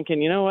enrolled thinking,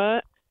 you know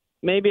what,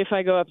 maybe if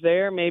I go up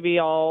there, maybe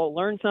I'll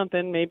learn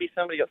something. Maybe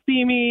somebody will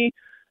see me.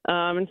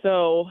 And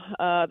so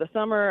the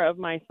summer of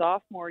my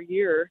sophomore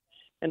year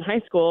in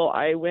high school,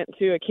 I went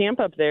to a camp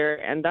up there,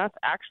 and that's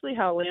actually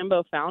how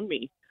Lambeau found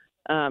me,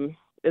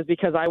 is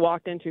because I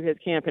walked into his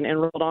camp and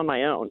enrolled on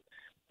my own.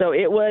 So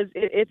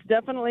it's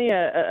definitely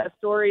a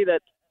story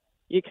that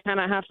you kind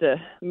of have to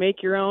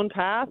make your own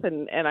path,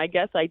 and I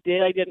guess I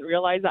did. I didn't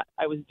realize that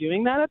I was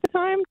doing that at the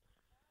time,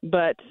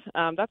 but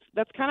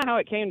that's kind of how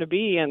it came to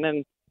be. And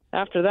then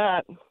after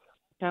that,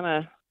 kind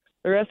of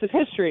the rest is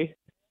history.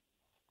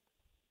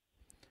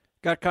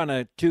 Got kind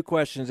of two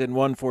questions in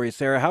one for you,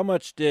 Sara. How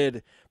much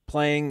did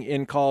playing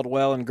in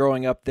Caldwell and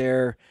growing up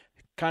there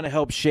kind of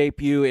help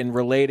shape you in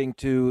relating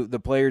to the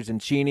players in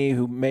Cheney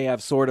who may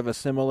have sort of a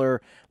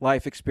similar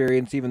life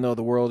experience, even though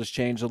the world has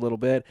changed a little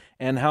bit?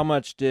 And how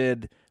much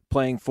did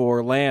playing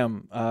for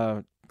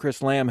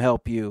Chris Lamb,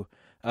 help you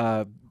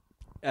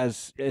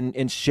as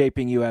in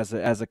shaping you as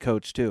a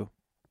coach too?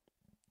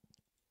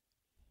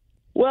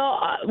 Well,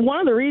 one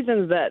of the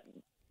reasons that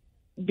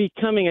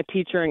becoming a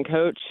teacher and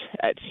coach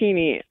at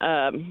Cheney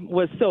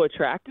was so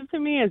attractive to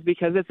me is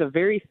because it's a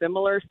very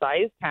similar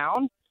sized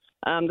town.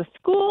 The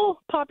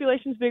school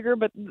population's bigger,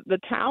 but the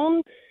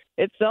town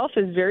itself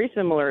is very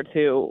similar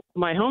to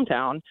my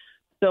hometown.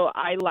 So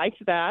I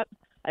liked that.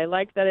 I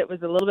liked that it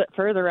was a little bit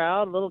further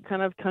out, a little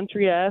kind of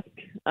country-esque.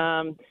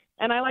 And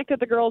I liked that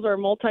the girls are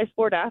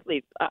multi-sport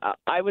athletes.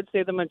 I would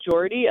say the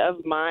majority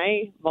of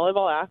my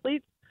volleyball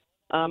athletes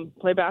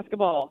play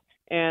basketball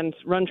and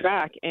run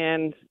track.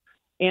 And,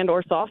 and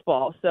or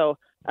softball. So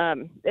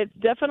it's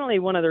definitely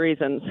one of the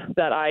reasons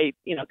that I,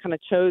 kind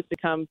of chose to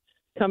come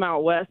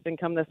out west and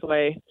come this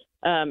way.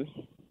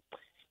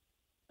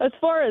 As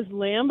far as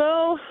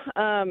Lambeau,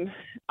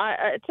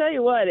 I tell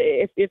you what,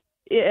 if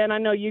and I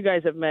know you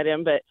guys have met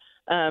him, but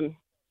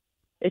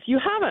if you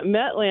haven't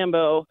met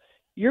Lambeau,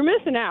 you're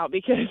missing out,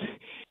 because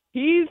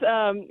he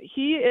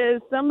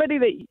is somebody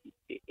that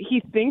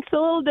he thinks a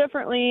little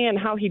differently, and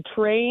how he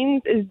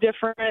trains is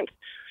different.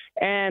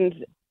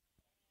 And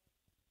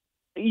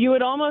you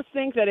would almost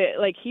think that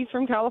he's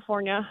from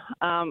California.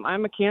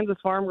 I'm a Kansas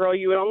farm girl.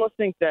 You would almost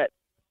think that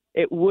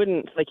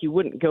you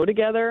wouldn't go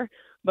together.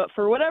 But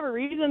for whatever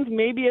reasons,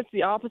 maybe it's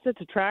the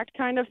opposites attract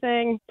kind of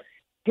thing.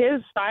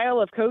 His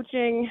style of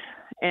coaching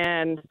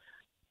and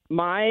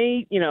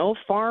my,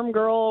 farm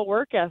girl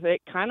work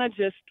ethic kind of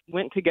just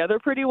went together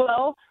pretty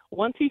well.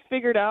 Once he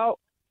figured out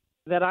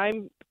that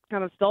I'm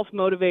kind of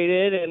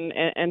self-motivated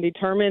and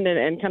determined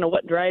and kind of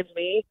what drives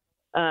me,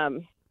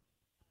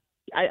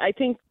 I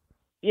think,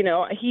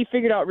 he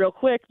figured out real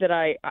quick that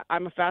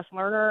I'm a fast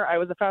learner. I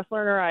was a fast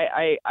learner.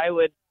 I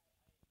would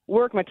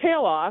work my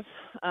tail off.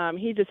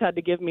 He just had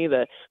to give me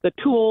the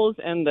tools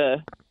and the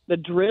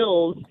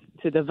drills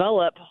to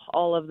develop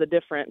all of the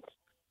different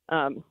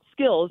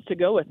skills to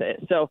go with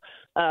it. So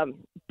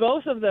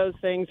both of those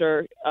things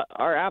are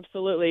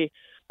absolutely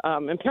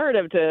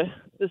imperative to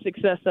the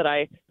success that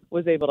I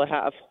was able to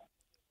have.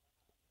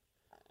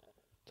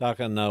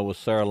 Talking with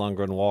Sara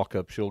Lungren,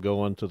 Walkup. She'll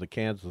go into the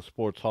Kansas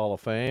Sports Hall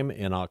of Fame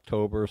in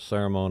October,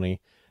 ceremony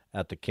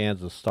at the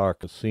Kansas Star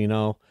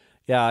Casino.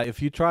 Yeah,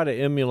 if you try to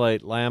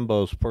emulate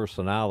Lambeau's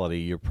personality,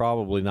 you're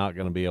probably not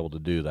going to be able to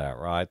do that,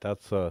 right?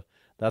 That's a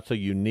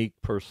unique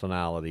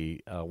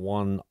personality,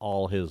 one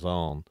all his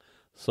own.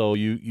 So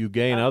you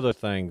gain other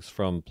things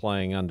from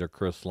playing under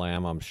Chris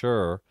Lamb, I'm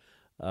sure,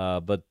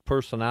 but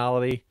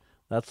personality,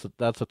 that's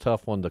a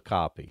tough one to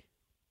copy.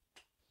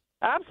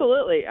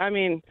 Absolutely. I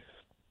mean,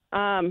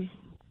 some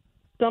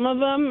of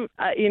them,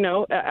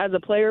 as a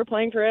player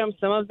playing for him,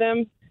 some of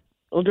them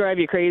will drive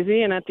you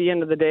crazy, and at the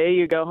end of the day,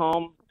 you go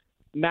home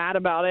mad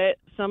about it.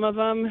 Some of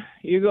them,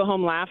 you go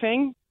home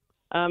laughing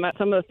at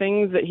some of the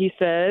things that he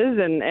says,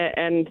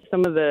 and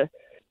some of the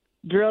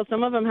drills.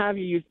 Some of them have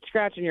you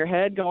scratching your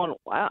head going,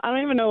 I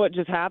don't even know what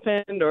just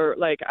happened, or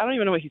I don't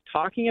even know what he's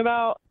talking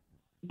about.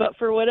 But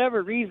for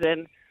whatever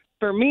reason,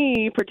 for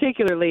me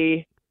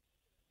particularly,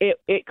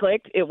 it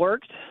clicked, it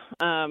worked.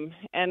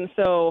 And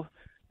so,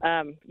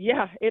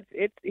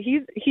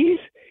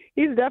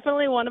 he's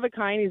definitely one of a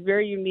kind. He's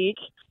very unique.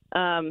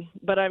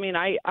 But I mean,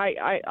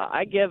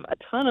 I give a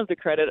ton of the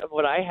credit of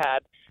what I had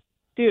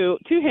to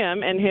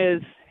him and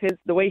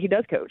the way he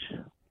does coach.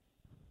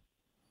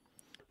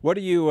 What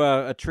do you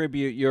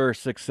attribute your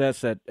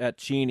success at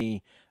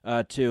Cheney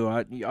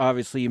to?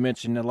 Obviously, you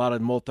mentioned a lot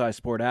of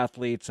multi-sport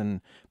athletes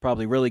and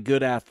probably really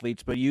good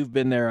athletes, but you've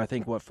been there, I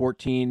think,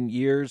 14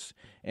 years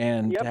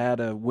and Yep. had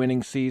a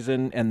winning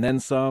season and then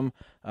some,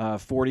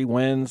 40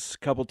 wins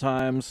a couple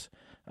times.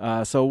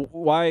 So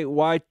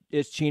why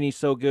is Cheney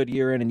so good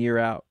year in and year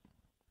out?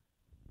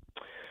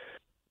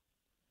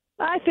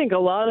 I think a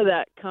lot of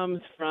that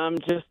comes from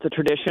just the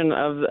tradition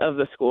of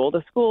the school.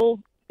 The school,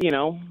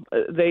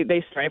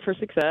 they strive for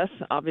success,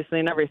 obviously,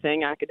 in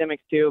everything,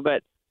 academics too,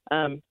 but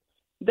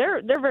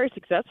they're very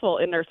successful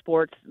in their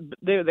sports.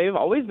 They've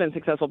always been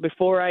successful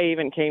before I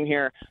even came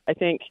here. I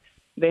think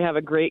they have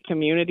a great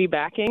community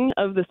backing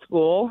of the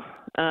school.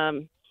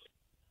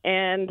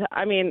 And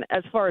I mean,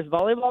 as far as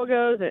volleyball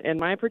goes, in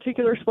my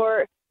particular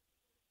sport,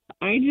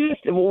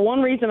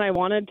 one reason I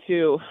wanted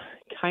to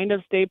kind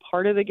of stay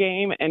part of the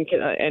game and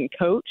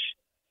coach,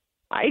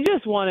 I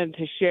just wanted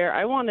to share.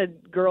 I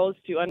wanted girls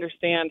to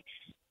understand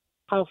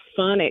how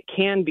fun it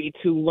can be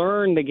to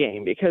learn the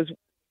game, because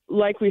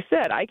like we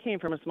said, I came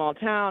from a small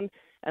town,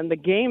 and the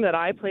game that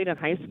I played in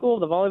high school,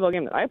 the volleyball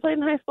game that I played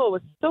in high school,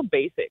 was so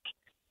basic.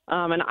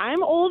 And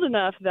I'm old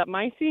enough that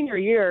my senior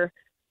year,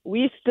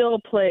 we still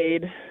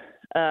played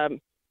side-out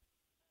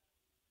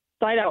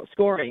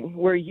scoring,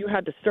 where you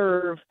had to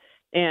serve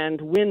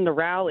and win the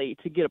rally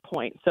to get a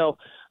point. So,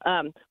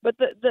 but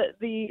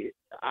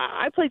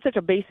I played such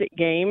a basic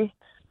game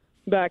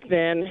back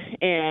then,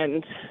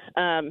 and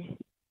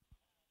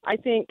I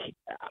think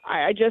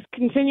I just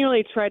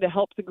continually try to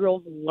help the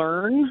girls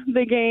learn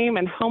the game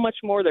and how much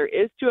more there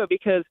is to it,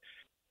 because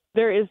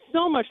there is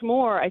so much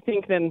more, I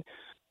think, than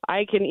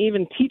I can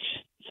even teach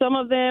some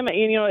of them. And,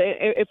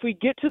 if we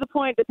get to the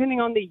point, depending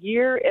on the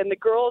year and the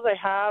girls I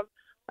have,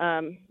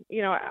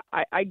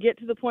 I get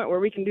to the point where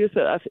we can do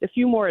a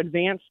few more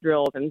advanced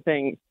drills and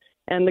things.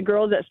 And the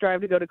girls that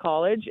strive to go to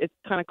college, it's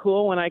kind of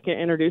cool when I can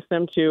introduce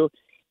them to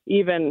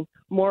even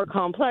more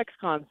complex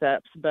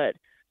concepts. But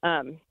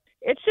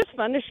it's just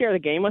fun to share the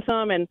game with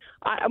them. And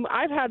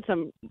I've had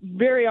some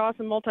very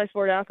awesome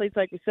multi-sport athletes,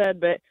 like we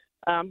said, but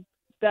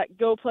that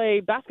go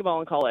play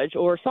basketball in college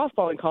or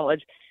softball in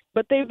college.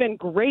 But they've been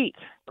great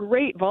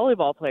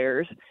volleyball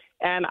players.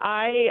 And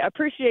I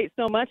appreciate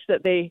so much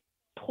that they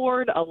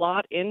poured a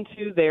lot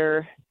into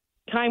their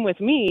time with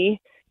me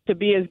to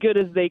be as good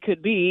as they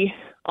could be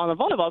on the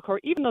volleyball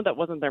court, even though that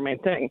wasn't their main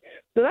thing.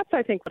 So that's,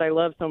 I think, what I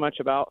love so much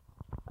about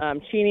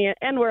Cheney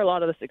and where a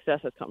lot of the success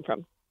has come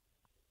from.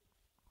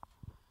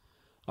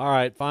 All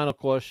right, final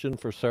question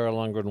for Sara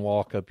Lungren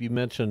Walkup. You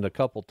mentioned a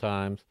couple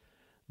times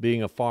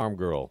being a farm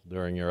girl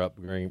during your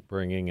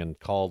upbringing in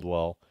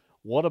Caldwell.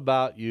 What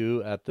about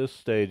you at this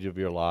stage of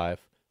your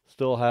life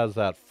still has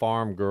that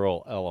farm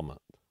girl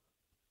element?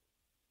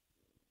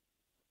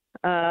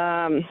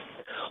 Well,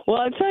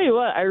 I'll tell you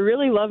what, I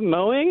really love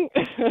mowing.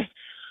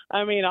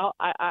 I mean,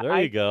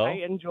 there you go.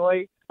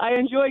 I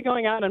enjoy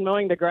going out and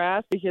mowing the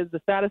grass because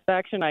the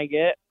satisfaction I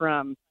get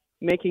from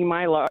making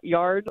my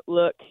yard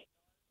look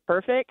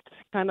perfect,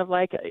 kind of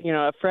like,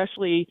 a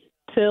freshly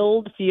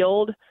tilled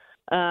field.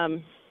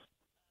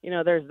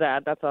 There's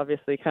that. That's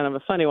obviously kind of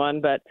a funny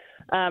one, but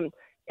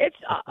it's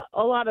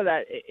a lot of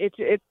that.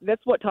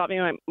 That's what taught me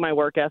my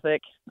work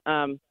ethic.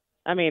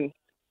 I mean,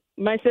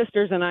 my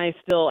sisters and I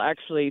still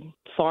actually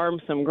farm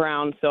some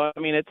ground, so I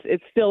mean,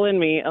 it's still in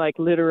me, like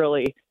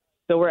literally.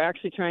 So we're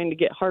actually trying to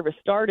get harvest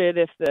started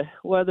if the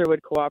weather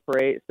would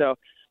cooperate. So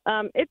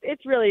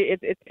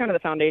it's kind of the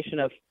foundation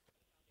of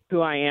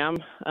who I am.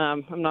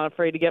 I'm not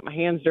afraid to get my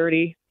hands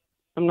dirty.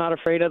 I'm not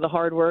afraid of the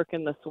hard work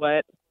and the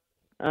sweat.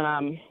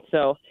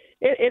 So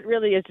it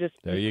really is just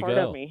part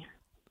of me.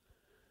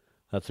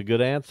 That's a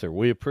good answer.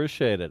 We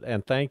appreciate it.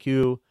 And thank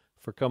you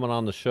for coming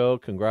on the show.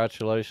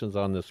 Congratulations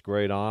on this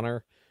great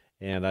honor.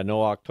 And I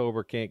know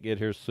October can't get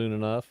here soon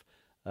enough.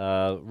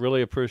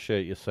 Really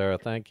appreciate you, Sara.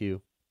 Thank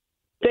you.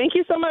 Thank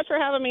you so much for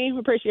having me.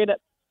 Appreciate it.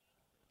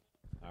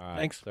 All right.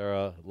 Thanks.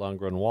 Sara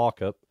Lungren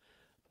Walkup,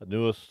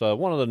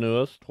 one of the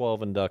newest 12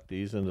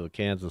 inductees into the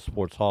Kansas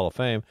Sports Hall of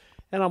Fame.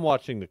 And I'm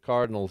watching the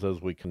Cardinals as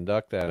we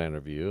conduct that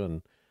interview.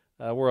 And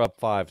we're up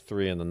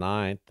 5-3 in the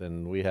ninth,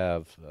 and we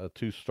have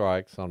 2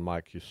 strikes on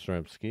Mike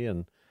Yastrzemski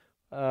and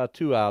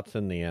 2 outs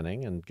in the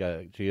inning. And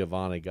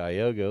Giovanni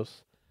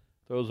Gallegos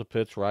throws a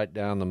pitch right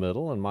down the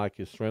middle, and Mike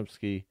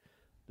Yastrzemski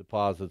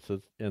deposits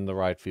it in the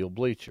right field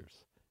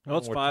bleachers. Well,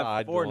 it's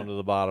 5-4 going to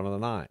the bottom of the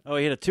ninth. Oh,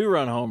 he hit a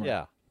 2-run homer.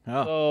 Yeah.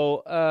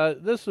 Oh. So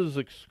this is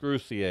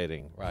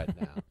excruciating right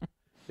now.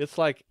 It's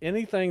like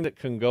anything that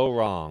can go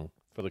wrong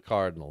for the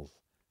Cardinals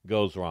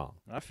goes wrong.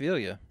 I feel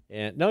you.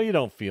 And no, you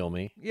don't feel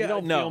me. Yeah, you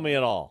don't feel me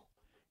at all.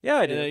 Yeah,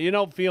 I do. You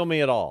don't feel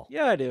me at all.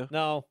 Yeah, I do.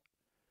 No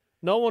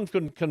one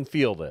can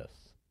feel this.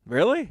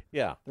 Really?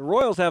 Yeah. The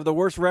Royals have the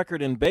worst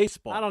record in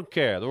baseball. I don't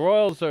care. The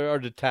Royals are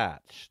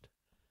detached.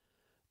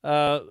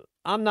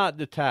 I'm not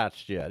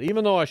detached yet,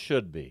 even though I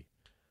should be.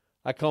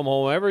 I come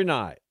home every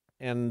night,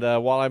 and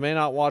while I may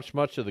not watch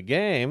much of the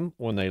game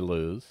when they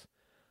lose,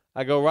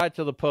 I go right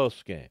to the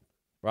post game.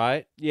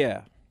 Right?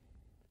 Yeah.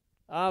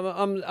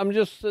 I'm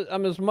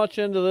as much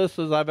into this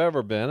as I've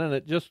ever been, and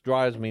it just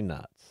drives me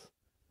nuts.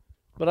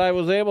 But I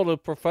was able to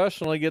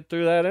professionally get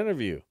through that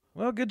interview.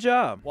 Well, good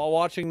job. While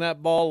watching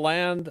that ball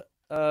land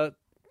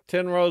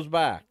 10 rows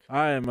back.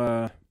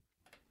 I'm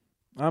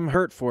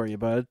hurt for you,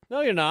 bud.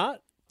 No, you're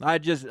not. I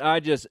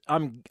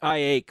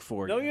ache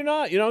for you. No, you're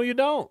not. You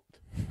don't.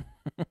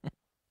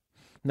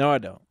 No, I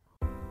don't.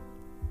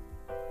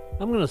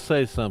 I'm going to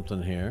say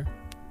something here.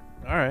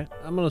 All right.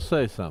 I'm going to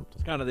say something.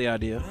 It's kind of the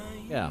idea.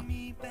 Yeah.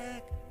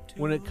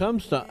 When it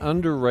comes to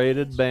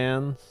underrated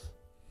bands,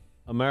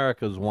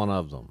 America's one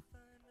of them.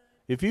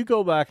 If you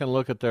go back and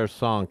look at their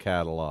song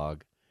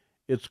catalog,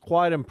 it's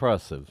quite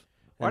impressive.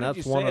 And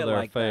that's one of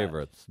their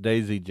favorites,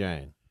 Daisy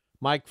Jane.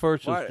 Mike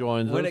Furches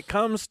joins us. When it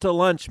comes to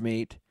lunch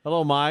meat,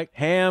 hello, Mike.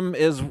 Ham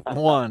is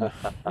one.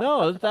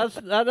 No,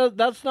 that's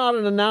not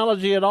an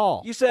analogy at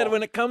all. You said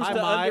when it comes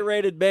to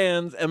underrated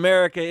bands,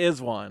 America is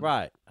one.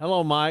 Right.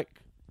 Hello, Mike.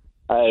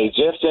 Hey,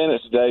 Jeff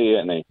Janet's today,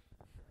 isn't he?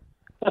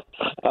 I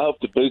hope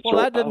the boots Well,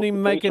 that didn't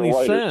even make any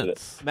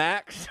sense.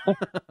 Max?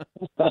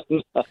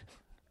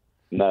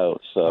 No,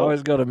 so.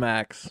 Always go to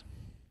Max.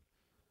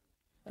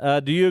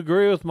 Do you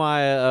agree with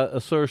my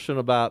assertion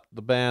about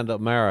the band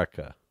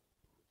America?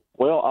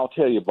 Well, I'll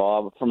tell you,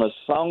 Bob, from a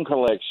song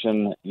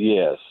collection,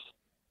 yes.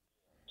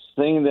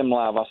 Seeing them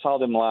live, I saw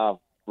them live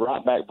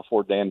right back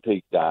before Dan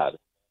Peake died,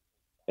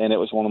 and it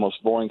was one of the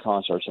most boring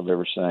concerts I've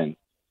ever seen.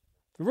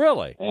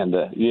 Really? And,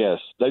 yes,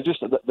 they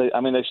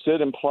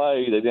stood and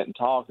played. They didn't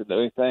talk or do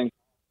anything,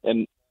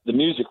 and the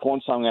music,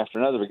 one song after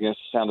another, begins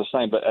to sound the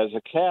same. But as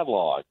a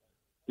catalog,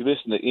 you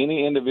listen to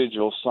any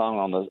individual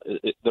song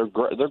they're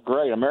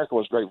great. America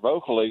was great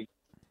vocally.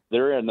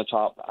 They're in the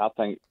top, I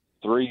think,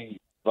 3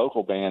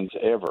 vocal bands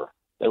ever.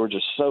 They were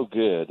just so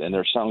good, and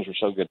their songs were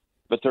so good.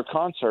 But their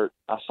concert,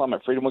 I saw them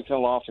at Freedom Weekend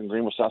Loft in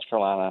Greenville, South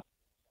Carolina,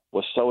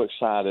 was so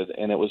excited,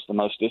 and it was the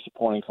most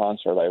disappointing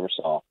concert I ever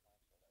saw.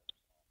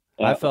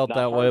 And I felt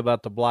that way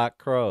about the Black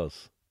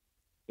Crowes.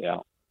 Yeah.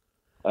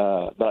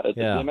 But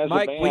yeah.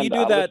 Mike, band, will you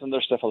do I that? listen to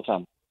their stuff all the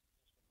time.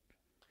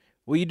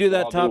 Will you do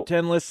that top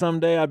 10 list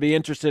someday? I'd be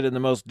interested in the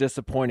most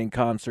disappointing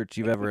concerts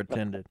you've ever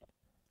attended.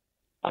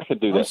 I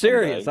could do that. I'm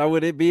serious. Someday. I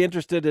would be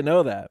interested to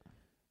know that.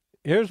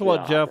 Here's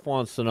what Jeff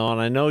wants to know,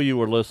 and I know you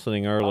were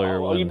listening earlier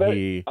you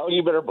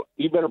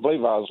better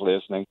believe I was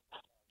listening.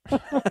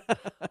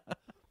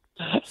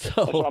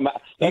 So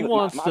he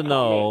wants to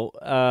know,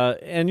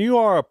 and you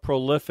are a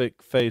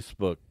prolific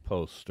Facebook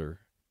poster.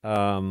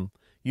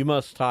 You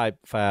must type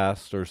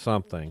fast or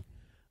something.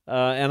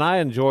 And I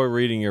enjoy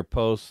reading your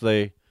posts.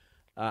 They're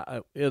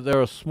a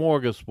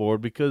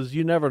smorgasbord because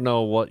you never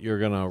know what you're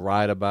going to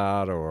write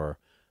about or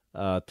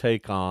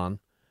take on.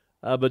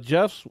 But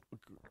Jeff's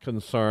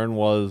concern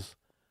was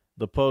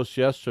the post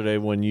yesterday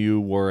when you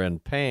were in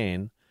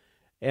pain.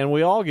 And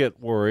we all get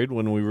worried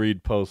when we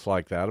read posts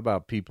like that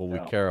about people we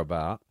care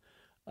about.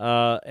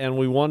 And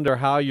we wonder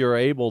how you're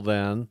able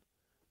then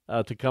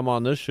to come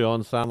on this show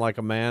and sound like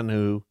a man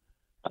who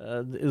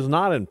is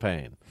not in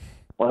pain.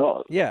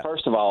 Well,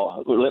 first of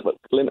all,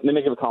 let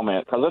me give a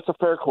comment, because that's a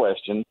fair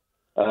question.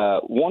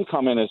 One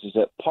comment is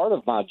that part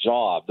of my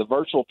job, the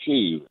virtual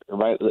pew,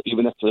 right?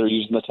 Even if they're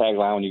using the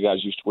tagline when you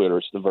guys use Twitter,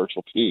 it's the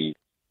virtual pew.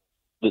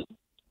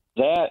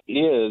 That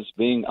is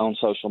being on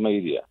social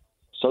media.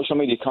 Social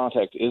media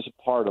contact is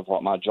a part of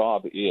what my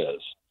job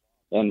is.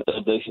 And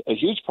a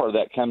huge part of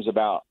that comes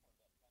about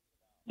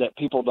that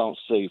people don't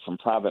see from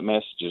private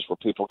messages where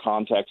people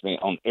contact me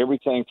on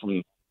everything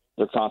from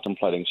they're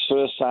contemplating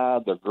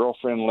suicide, their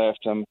girlfriend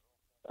left them,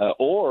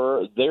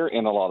 or they're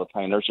in a lot of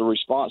pain. There's a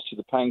response to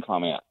the pain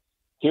comment.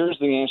 Here's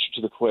the answer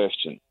to the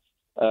question.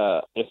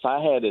 If I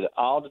had it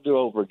all to do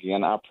over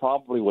again, I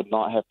probably would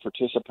not have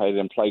participated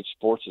and played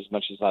sports as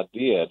much as I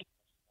did,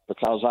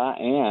 because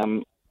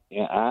I'm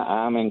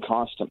in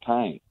constant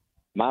pain.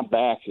 My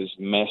back is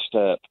messed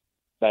up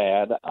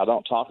bad. I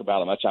don't talk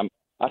about it much.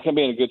 I can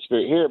be in a good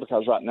spirit here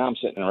because right now I'm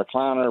sitting in a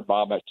recliner.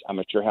 Bob, I'm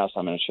at your house.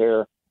 I'm in a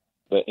chair.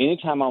 But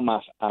anytime I'm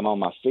on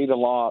my feet a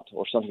lot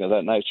or something of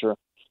that nature,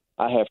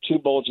 I have 2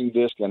 bulging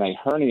discs and a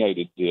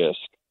herniated disc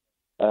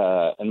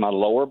in my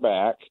lower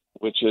back,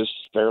 which is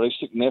fairly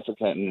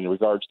significant in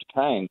regards to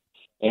pain.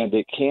 And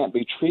it can't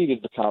be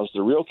treated because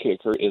the real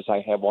kicker is I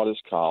have what is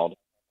called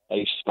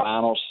a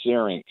spinal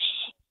syrinx.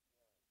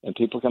 And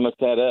people can look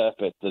that up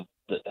at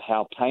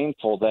how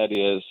painful that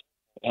is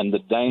and the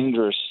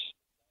dangerous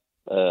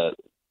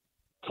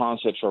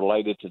concepts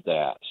related to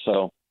that.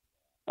 So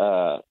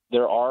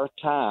there are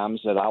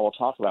times that I will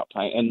talk about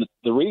pain. And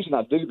the reason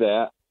I do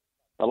that,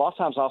 a lot of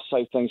times I'll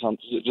say things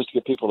just to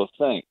get people to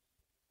think.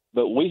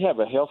 But we have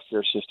a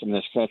healthcare system in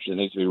this country that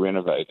needs to be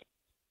renovated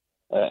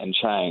and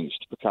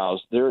changed,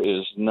 because there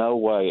is no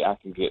way I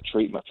can get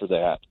treatment for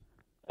that.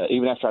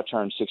 Even after I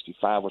turn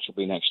 65, which will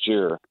be next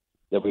year,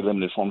 there'll be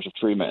limited forms of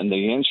treatment. And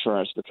the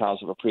insurance, because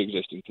of a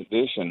pre-existing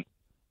condition,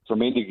 for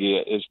me to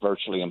get is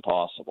virtually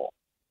impossible.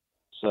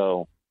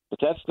 So, but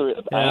that's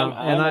the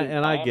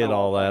I get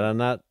all that,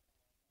 and that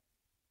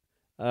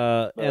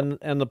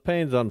and the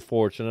pain's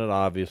unfortunate,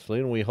 obviously,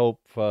 and we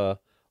hope for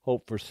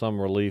some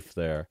relief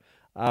there.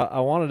 I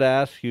wanted to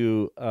ask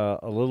you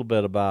a little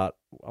bit about.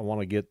 I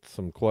want to get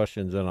some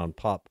questions in on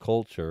pop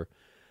culture,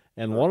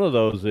 and one of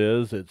those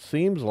is it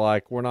seems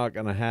like we're not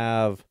going to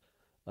have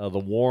the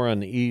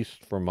Warren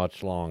East for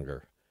much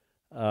longer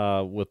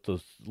with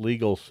the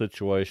legal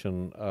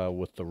situation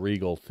with the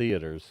Regal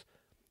theaters.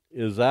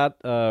 Is that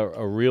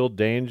a real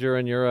danger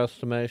in your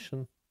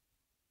estimation?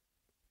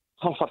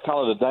 I don't know if I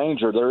call it a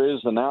danger. There is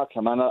an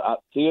outcome. I know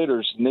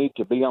theaters need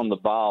to be on the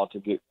ball to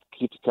keep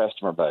the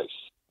customer base.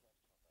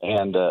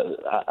 And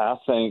I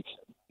think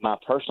my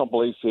personal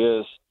belief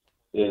is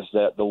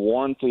that the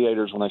Warren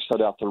theaters, when they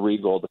shut out the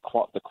Regal,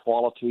 the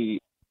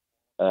quality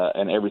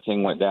and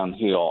everything went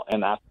downhill.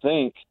 And I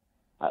think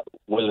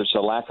whether it's a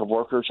lack of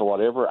workers or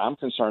whatever, I'm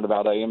concerned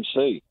about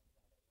AMC.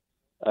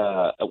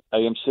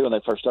 AMC, when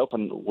they first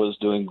opened, was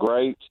doing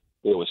great.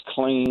 It was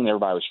clean.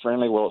 Everybody was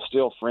friendly. Well, it's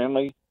still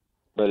friendly,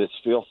 but it's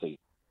filthy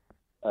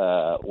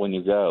when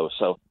you go.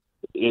 So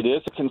it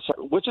is a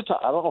concern. Wichita,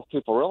 I don't know if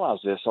people realize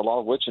this. A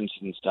lot of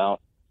Wichitans don't.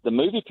 The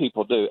movie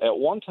people do. At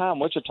one time,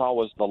 Wichita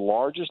was the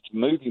largest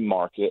movie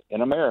market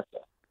in America.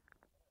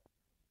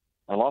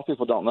 A lot of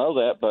people don't know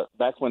that, but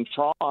back when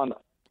Tron...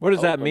 What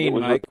does that mean,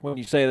 Mike, when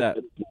you say that?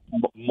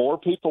 More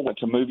people went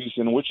to movies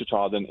in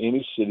Wichita than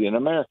any city in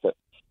America.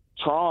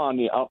 Tron,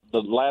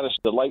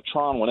 the late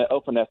Tron, when it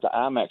opened at the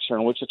IMAX here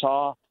in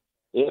Wichita,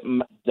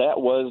 that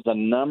was the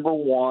number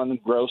 1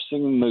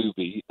 grossing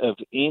movie of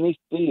any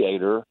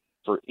theater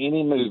for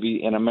any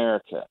movie in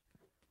America.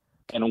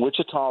 And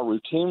Wichita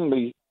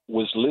routinely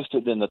was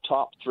listed in the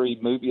top 3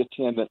 movie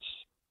attendance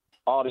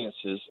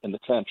audiences in the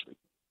country.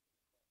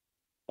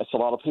 That's a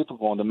lot of people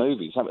going to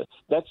movies. I mean,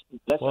 that's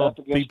up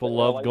against people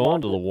love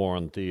going to the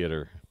Warren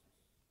Theater.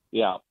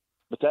 Yeah,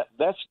 but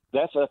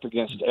that's up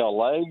against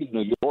L.A.,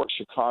 New York,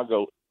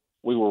 Chicago.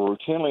 We were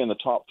routinely in the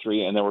top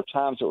 3, and there were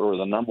times that we were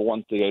the number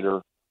 1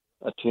 theater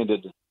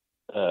attended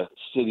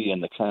city in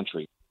the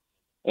country.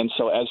 And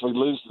so as we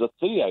lose the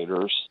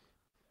theaters,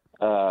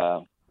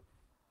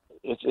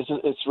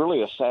 it's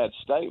really a sad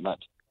statement.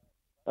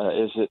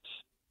 Is it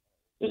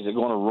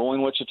going to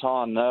ruin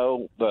Wichita?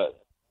 No, but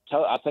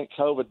I think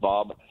COVID,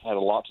 Bob, had a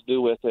lot to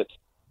do with it,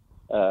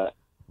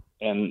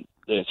 and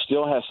it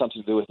still has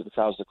something to do with it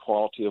because of the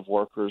quality of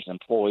workers,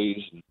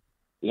 employees, and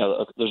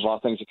there's a lot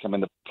of things that come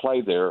into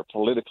play there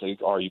politically.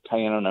 Are you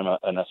paying them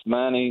enough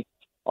money?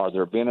 Are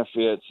there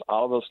benefits?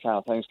 All of those kind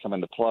of things come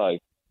into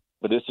play.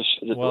 But it's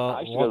I used to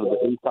go to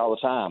the East all the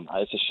time.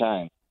 It's a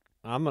shame.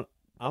 I'm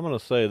going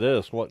to say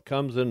this. What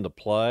comes into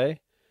play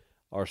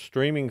are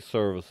streaming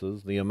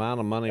services, the amount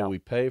of money we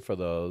pay for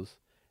those,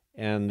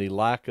 and the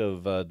lack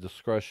of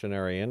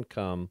discretionary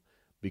income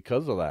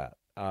because of that.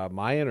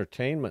 My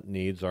entertainment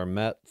needs are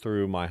met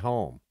through my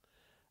home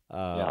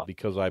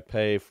because I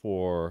pay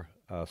for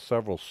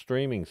several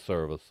streaming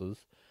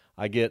services.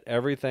 I get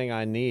everything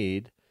I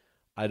need.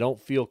 I don't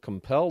feel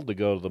compelled to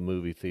go to the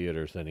movie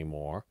theaters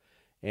anymore,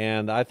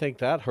 and I think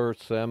that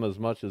hurts them as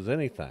much as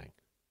anything.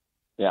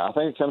 Yeah, I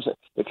think it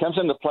comes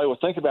into play. Well,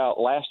 think about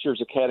last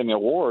year's Academy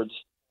Awards.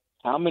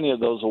 How many of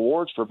those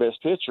awards for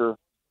Best Picture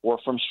were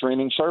from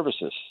streaming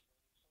services?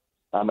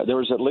 There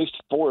was at least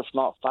 4, if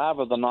not 5,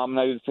 of the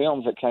nominated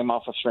films that came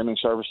off of streaming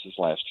services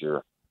last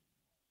year,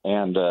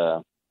 and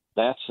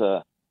that's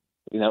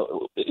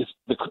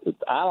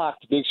I like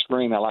the big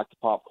screen. I like the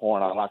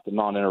popcorn. I like the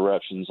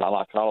non-interruptions. I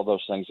like all of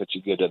those things that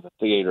you get at the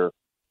theater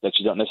that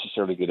you don't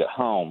necessarily get at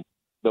home.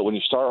 But when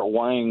you start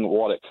weighing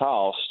what it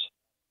costs,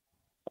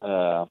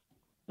 the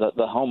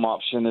home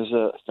option is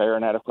a fair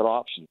and adequate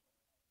option.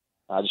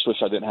 I just wish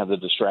I didn't have the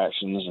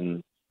distractions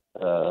and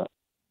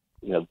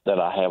that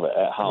I have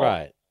at home.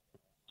 Right.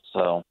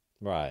 So.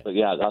 Right. But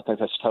yeah, I think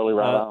that's totally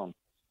right on.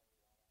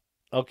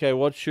 Okay,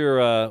 what's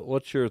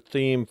your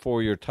theme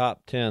for your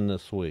top 10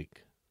 this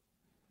week?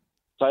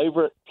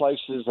 Favorite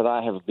places that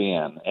I have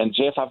been, and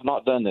Jeff, I've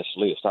not done this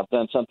list. I've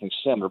done something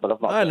similar, but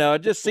I've not. I know it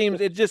just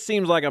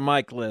seems like a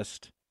Mike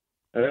list.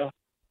 Yeah,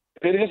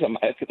 it is.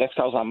 That's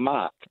because I'm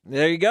Mike.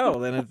 There you go.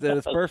 Then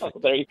it's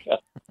perfect. There you go.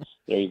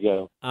 There you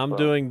go. I'm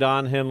doing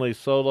Don Henley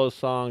solo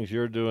songs.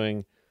 You're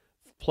doing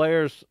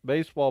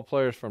baseball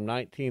players from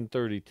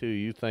 1932.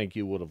 You think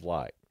you would have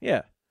liked?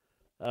 Yeah.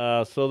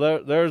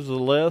 So there's the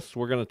list.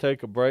 We're going to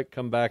take a break,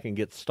 come back, and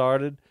get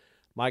started.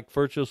 Mike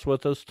Furches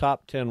with us,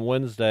 Top 10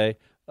 Wednesday.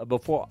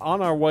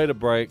 On our way to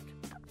break,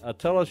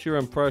 tell us your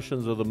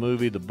impressions of the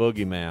movie The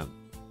Boogeyman.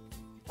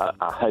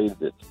 I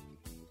hated it.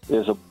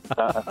 It's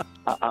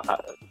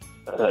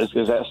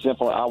that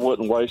simple. I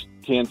wouldn't waste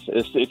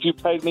if you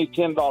paid me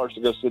 $10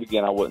 to go see it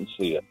again, I wouldn't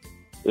see it.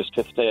 It's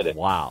pathetic.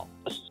 Wow.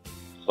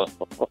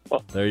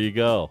 There you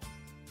go.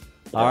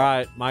 All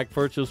right, Mike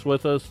Furches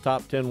with us,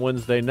 Top 10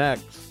 Wednesday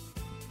next.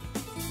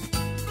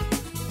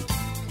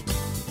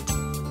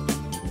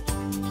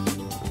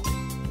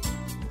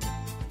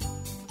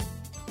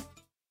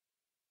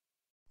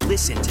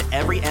 Listen to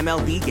every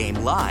MLB game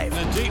live.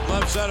 In the deep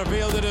left center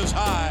field, it is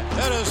high,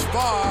 it is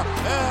far,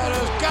 it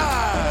is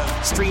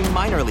gone. Stream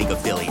minor league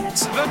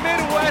affiliates. The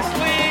Midwest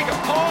League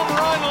home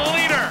run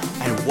leader.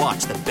 And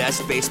watch the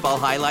best baseball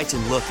highlights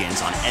and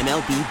look-ins on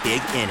MLB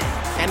Big Inning.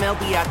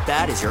 MLB At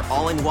Bat is your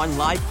all-in-one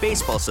live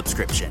baseball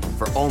subscription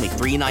for only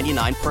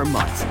 $3.99 per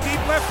month.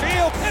 Deep left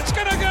field, it's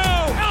gonna go.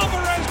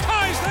 Alvarez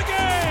ties the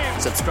game.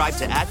 Subscribe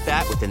to At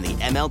Bat within the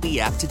MLB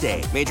app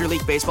today. Major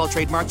League Baseball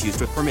trademarks used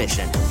with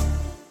permission.